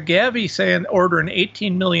 We've got Gavi ordering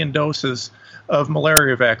 18 million doses of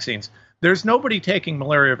malaria vaccines. There's nobody taking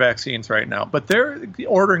malaria vaccines right now, but they're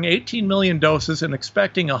ordering 18 million doses and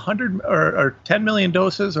expecting 100 or 10 million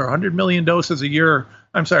doses or 100 million doses a year.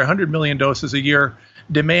 100 million doses a year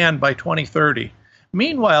demand by 2030.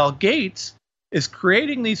 Meanwhile, Gates is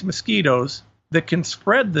creating these mosquitoes that can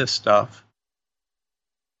spread this stuff.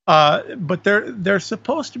 But they're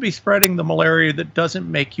supposed to be spreading the malaria that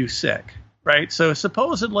doesn't make you sick, right? So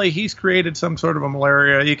supposedly he's created some sort of a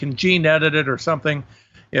malaria. You can gene edit it or something,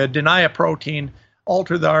 deny a protein,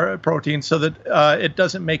 alter the protein so that it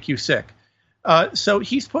doesn't make you sick. So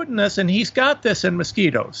he's putting this, and he's got this in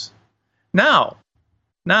mosquitoes. Now,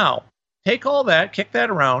 take all that, kick that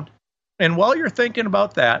around, and while you're thinking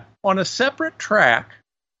about that, on a separate track,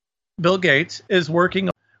 Bill Gates is working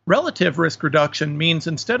on relative risk reduction. Means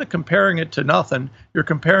instead of comparing it to nothing, you're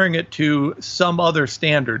comparing it to some other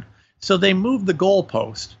standard. So they move the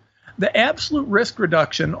goalpost. The absolute risk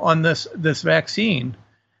reduction on this vaccine,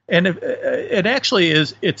 and it actually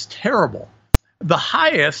is, it's terrible. The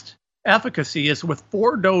highest efficacy is with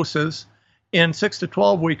 4 doses in 6 to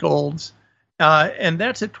 12-week-olds, and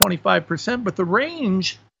that's at 25%. But the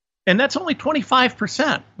range, and that's only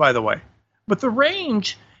 25%, by the way. But the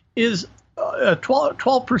range is a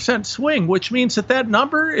 12% swing, which means that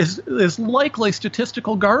number is likely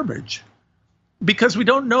statistical garbage. Because we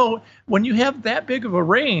don't know, when you have that big of a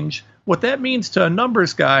range, what that means to a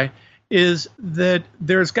numbers guy is that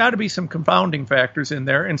there's got to be some confounding factors in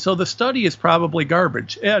there. And so the study is probably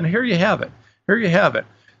garbage. And here you have it.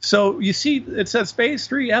 So you see, it says phase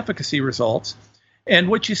 3 efficacy results. And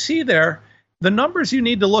what you see there, the numbers you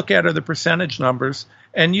need to look at are the percentage numbers.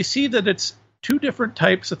 And you see that it's 2 different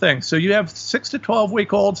types of things. So you have 6 to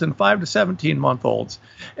 12-week-olds and 5 to 17-month-olds.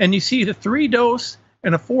 And you see the 3-dose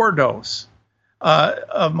and a 4-dose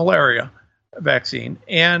of malaria vaccine.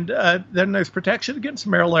 And then there's protection against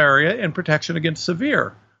malaria and protection against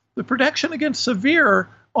severe. The protection against severe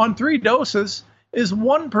on 3 doses is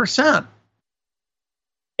 1%.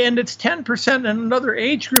 And it's 10% in another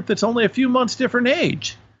age group that's only a few months different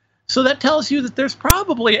age. So that tells you that there's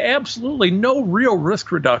probably absolutely no real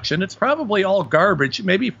risk reduction. It's probably all garbage,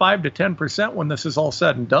 maybe 5 to 10% when this is all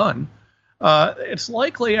said and done. It's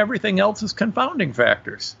likely everything else is confounding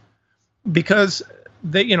factors. Because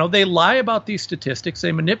they lie about these statistics,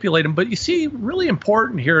 they manipulate them. But you see, really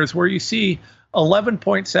important here is where you see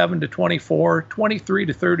 11.7 to 24, 23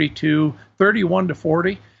 to 32, 31 to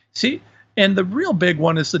 40. See, and the real big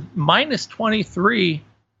one is the minus 23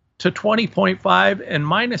 to 20.5 and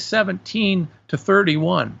minus 17 to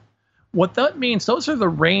 31. What that means, those are the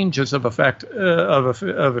ranges of effect of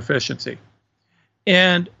efficiency.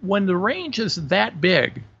 And when the range is that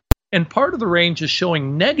big, and part of the range is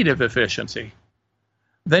showing negative efficiency,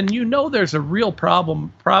 then you know there's a real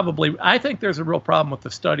problem. Probably, I think there's a real problem with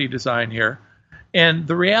the study design here. And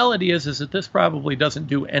the reality is that this probably doesn't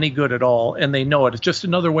do any good at all, and they know it. It's just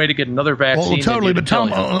another way to get another vaccine. Well, totally. But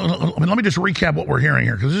let me just recap what we're hearing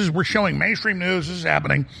here, because we're showing mainstream news. This is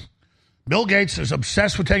happening. Bill Gates is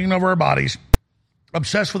obsessed with taking over our bodies,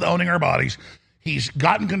 obsessed with owning our bodies. He's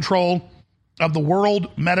gotten control of the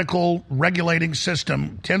world medical regulating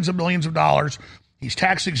system, tens of billions of dollars. He's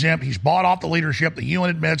tax exempt. He's bought off the leadership. The UN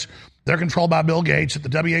admits they're controlled by Bill Gates at the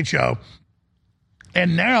WHO.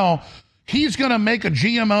 And now he's going to make a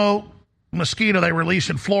GMO mosquito they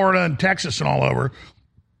release in Florida and Texas and all over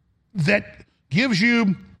that gives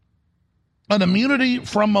you an immunity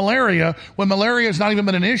from malaria when malaria has not even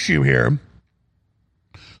been an issue here.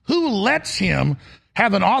 Who lets him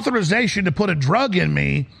have an authorization to put a drug in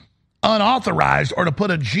me unauthorized or to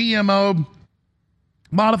put a GMO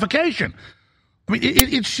modification? I mean,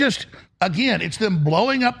 it's just, again, it's them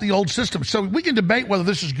blowing up the old system. So we can debate whether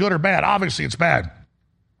this is good or bad. Obviously, it's bad.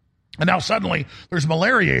 And now suddenly there's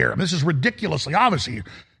malaria here. This is ridiculously obvious.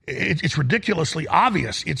 It's ridiculously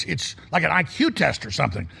obvious. It's like an IQ test or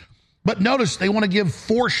something. But notice they want to give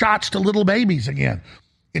 4 shots to little babies again.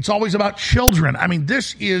 It's always about children. I mean,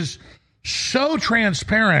 this is so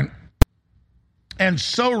transparent and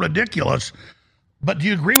so ridiculous. But do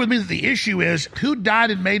you agree with me that the issue is who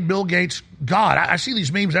died and made Bill Gates God? I see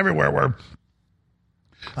these memes everywhere where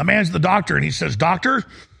a man's the doctor and he says, "Doctor,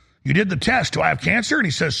 you did the test. Do I have cancer?" And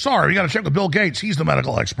he says, "Sorry, you got to check with Bill Gates. He's the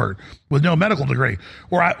medical expert with no medical degree."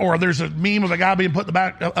 Or there's a meme of a guy being put in the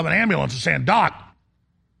back of an ambulance and saying, "Doc,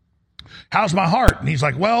 how's my heart?" And he's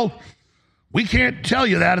like, "Well, we can't tell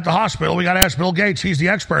you that at the hospital. We got to ask Bill Gates. He's the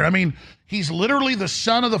expert." I mean, he's literally the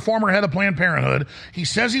son of the former head of Planned Parenthood. He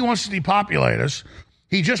says he wants to depopulate us.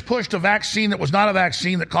 He just pushed a vaccine that was not a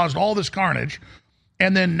vaccine that caused all this carnage.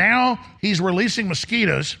 And then now he's releasing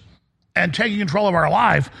mosquitoes and taking control of our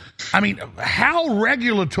life. I mean, how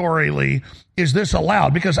regulatorily is this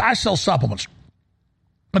allowed? Because I sell supplements.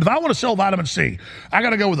 But if I want to sell vitamin C, I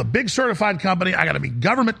got to go with a big certified company. I got to be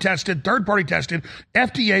government tested, third-party tested,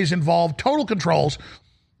 FDA's involved, total controls.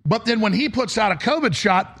 But then when he puts out a COVID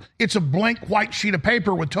shot, it's a blank white sheet of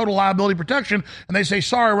paper with total liability protection, and they say,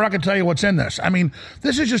 "Sorry, we're not going to tell you what's in this." I mean,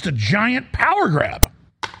 this is just a giant power grab.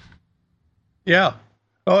 Yeah.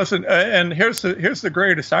 Well, listen, and here's the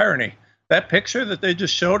greatest irony. That picture that they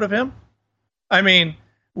just showed of him, I mean,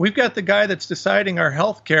 we've got the guy that's deciding our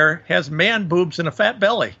health care has man boobs and a fat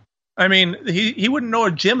belly. I mean, he wouldn't know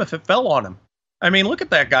a gym if it fell on him. I mean, look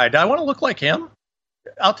at that guy. Do I want to look like him?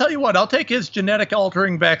 I'll tell you what, I'll take his genetic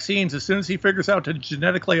altering vaccines as soon as he figures out to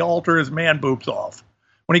genetically alter his man boobs off.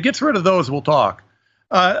 When he gets rid of those, we'll talk.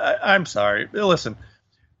 I'm sorry. Listen,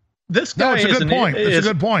 this guy it's a good point. It's a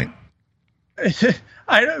good point.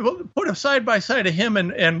 I put him side by side of him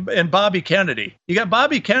and Bobby Kennedy. You got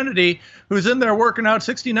Bobby Kennedy, who's in there working out,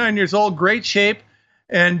 69 years old, great shape,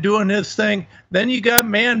 and doing his thing. Then you got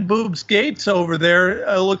Man Boobs Gates over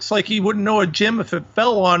there. Looks like he wouldn't know a gym if it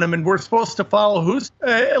fell on him, and we're supposed to follow who's...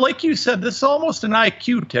 like you said, this is almost an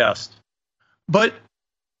IQ test. But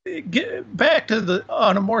get back to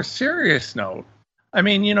on a more serious note, I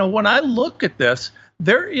mean, when I look at this,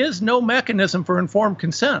 there is no mechanism for informed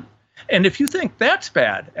consent. And if you think that's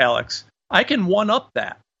bad, Alex, I can one-up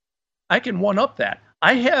that.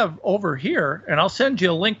 I have over here, and I'll send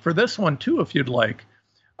you a link for this one too if you'd like.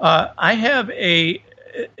 I have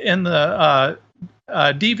in the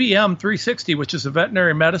DVM 360, which is a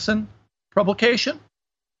veterinary medicine publication.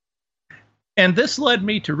 And this led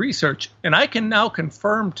me to research, and I can now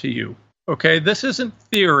confirm to you, okay, this isn't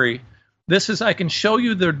theory. I can show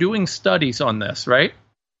you they're doing studies on this, right?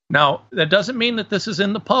 Now, that doesn't mean that this is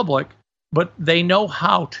in the public, but they know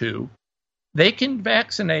how to. They can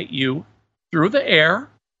vaccinate you through the air,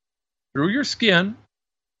 through your skin,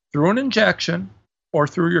 through an injection, or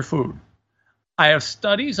through your food. I have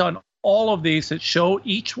studies on all of these that show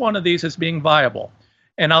each one of these as being viable.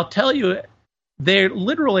 And I'll tell you, they're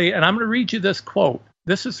literally, and I'm going to read you this quote.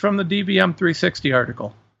 This is from the DVM 360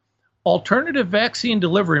 article. Alternative vaccine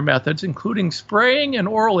delivery methods, including spraying and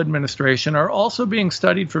oral administration, are also being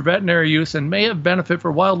studied for veterinary use and may have benefit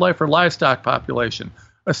for wildlife or livestock population.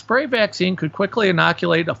 A spray vaccine could quickly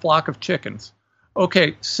inoculate a flock of chickens.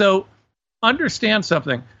 Okay, so understand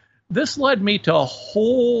something. This led me to a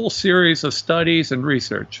whole series of studies and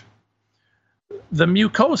research. The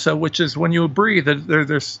mucosa, which is when you breathe,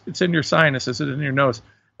 it's in your sinuses, it's in your nose.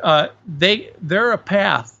 They're a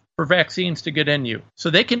path for vaccines to get in you. So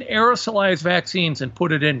they can aerosolize vaccines and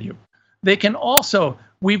put it in you. They can also,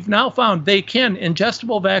 we've now found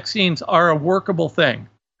ingestible vaccines are a workable thing.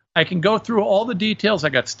 I can go through all the details. I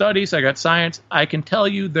got studies, I got science. I can tell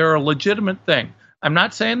you they're a legitimate thing. I'm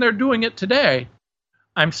not saying they're doing it today.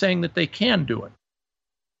 I'm saying that they can do it.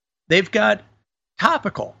 They've got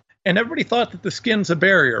topical. And everybody thought that the skin's a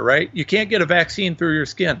barrier, right? You can't get a vaccine through your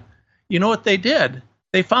skin. You know what they did?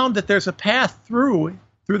 They found that there's a path through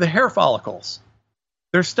the hair follicles.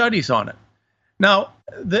 There's studies on it. Now,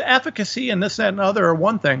 the efficacy and this, that, and other are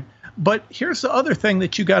one thing. But here's the other thing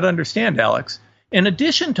that you got to understand, Alex. In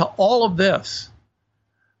addition to all of this,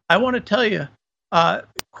 I want to tell you,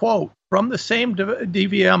 quote, from the same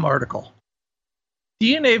DVM article.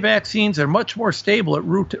 DNA vaccines are much more stable at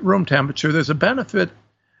room temperature. There's a benefit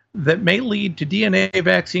that may lead to DNA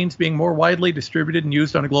vaccines being more widely distributed and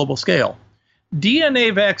used on a global scale.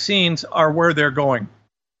 DNA vaccines are where they're going.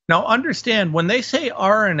 Now, understand, when they say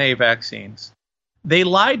RNA vaccines, they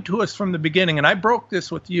lied to us from the beginning, and I broke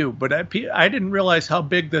this with you, but I didn't realize how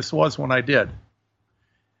big this was when I did.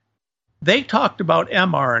 They talked about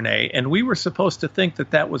mRNA, and we were supposed to think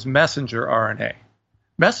that that was messenger RNA.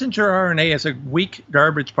 Messenger RNA is a weak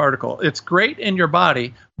garbage particle. It's great in your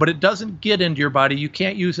body, but it doesn't get into your body. You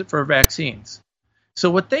can't use it for vaccines.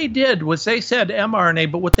 So what they did was they said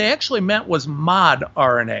mRNA, but what they actually meant was mod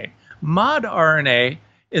RNA. Mod RNA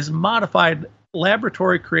is modified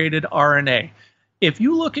laboratory-created RNA. If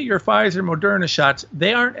you look at your Pfizer Moderna shots,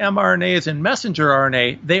 they aren't mRNA as in messenger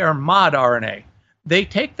RNA. They are mod RNA. They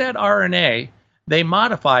take that RNA, they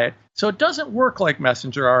modify it, so it doesn't work like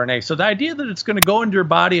messenger RNA. So the idea that it's going to go into your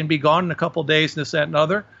body and be gone in a couple of days, this, that, and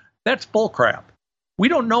other, that's bullcrap. We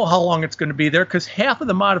don't know how long it's going to be there because half of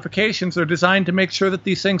the modifications are designed to make sure that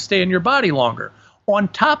these things stay in your body longer. On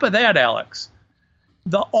top of that, Alex,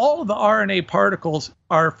 all of the RNA particles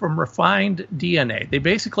are from refined DNA. They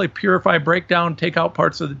basically purify, break down, take out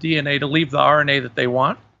parts of the DNA to leave the RNA that they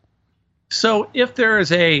want. So if there is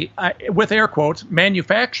with air quotes,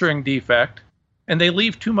 manufacturing defect, and they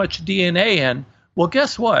leave too much DNA in, well,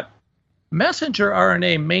 guess what? Messenger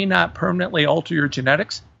RNA may not permanently alter your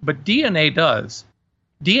genetics, but DNA does.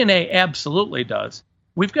 DNA absolutely does.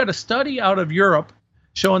 We've got a study out of Europe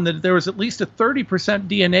showing that there was at least a 30%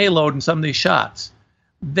 DNA load in some of these shots.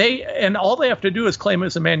 And all they have to do is claim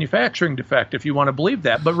it's a manufacturing defect if you want to believe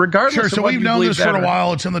that. But regardless of what you believe, we've known this for a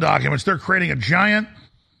while. It's in the documents. They're creating a giant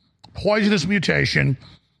poisonous mutation.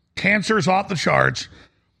 Cancer's off the charts.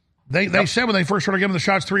 They said when they first started giving the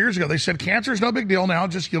shots 3 years ago, they said cancer's no big deal now.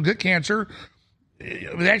 Just you'll get cancer.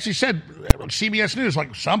 They actually said, CBS News,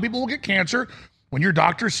 like some people will get cancer. When your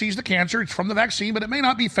doctor sees the cancer, it's from the vaccine, but it may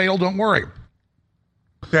not be fatal. Don't worry.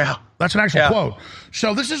 Yeah. That's an actual quote.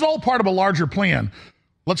 So this is all part of a larger plan.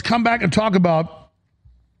 Let's come back and talk about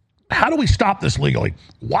how do we stop this legally?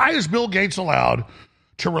 Why is Bill Gates allowed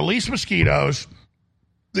to release mosquitoes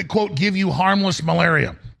that, quote, give you harmless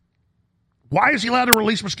malaria? Why is he allowed to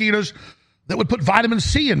release mosquitoes that would put vitamin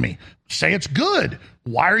C in me? Say it's good.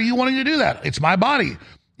 Why are you wanting to do that? It's my body.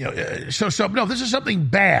 So no, this is something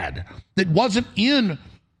bad that wasn't in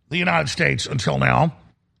the United States until now.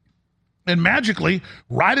 And magically,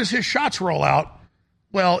 right as his shots roll out,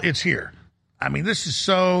 well, it's here. I mean, this is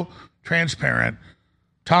so transparent.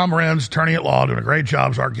 Tom Renz, attorney at law, doing a great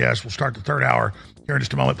job as our guest. We'll start the third hour here in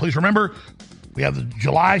just a moment. Please remember, we have the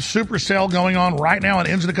July super sale going on right now. It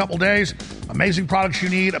ends in a couple days. Amazing products you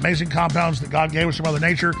need, amazing compounds that God gave us from Mother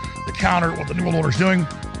Nature that counter what the New World Order is doing.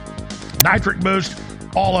 Nitric Boost,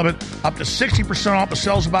 all of it, up to 60% off. The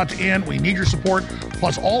sale's about to end. We need your support.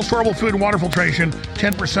 Plus all storable food and water filtration,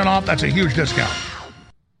 10% off. That's a huge discount.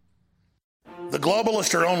 The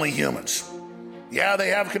globalists are only humans. Yeah, they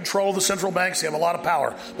have control of the central banks. They have a lot of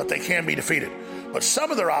power, but they can be defeated. But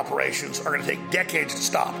some of their operations are going to take decades to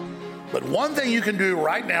stop. But one thing you can do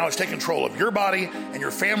right now is take control of your body and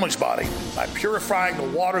your family's body by purifying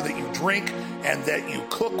the water that you drink and that you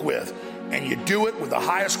cook with. And you do it with the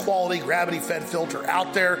highest quality gravity-fed filter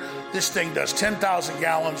out there. This thing does 10,000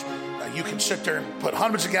 gallons. You can sit there and put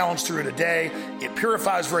hundreds of gallons through it a day. It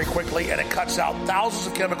purifies very quickly, and it cuts out thousands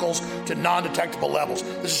of chemicals to non-detectable levels.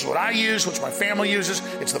 This is what I use, which my family uses.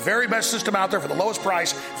 It's the very best system out there for the lowest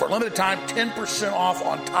price. For a limited time, 10% off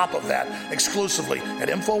on top of that, exclusively at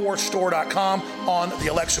InfoWarsStore.com on the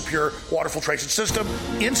Alexa Pure water filtration system.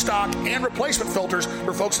 In stock, and replacement filters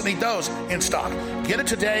for folks that need those in stock. Get it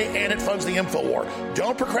today, and it funds the InfoWar.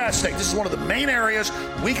 Don't procrastinate. This is one of the main areas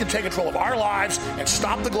we can take control of our lives and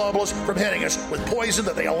stop the globalists from hitting us with poison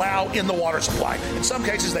that they allow in the water supply. In some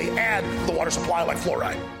cases, they add the water supply like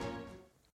fluoride.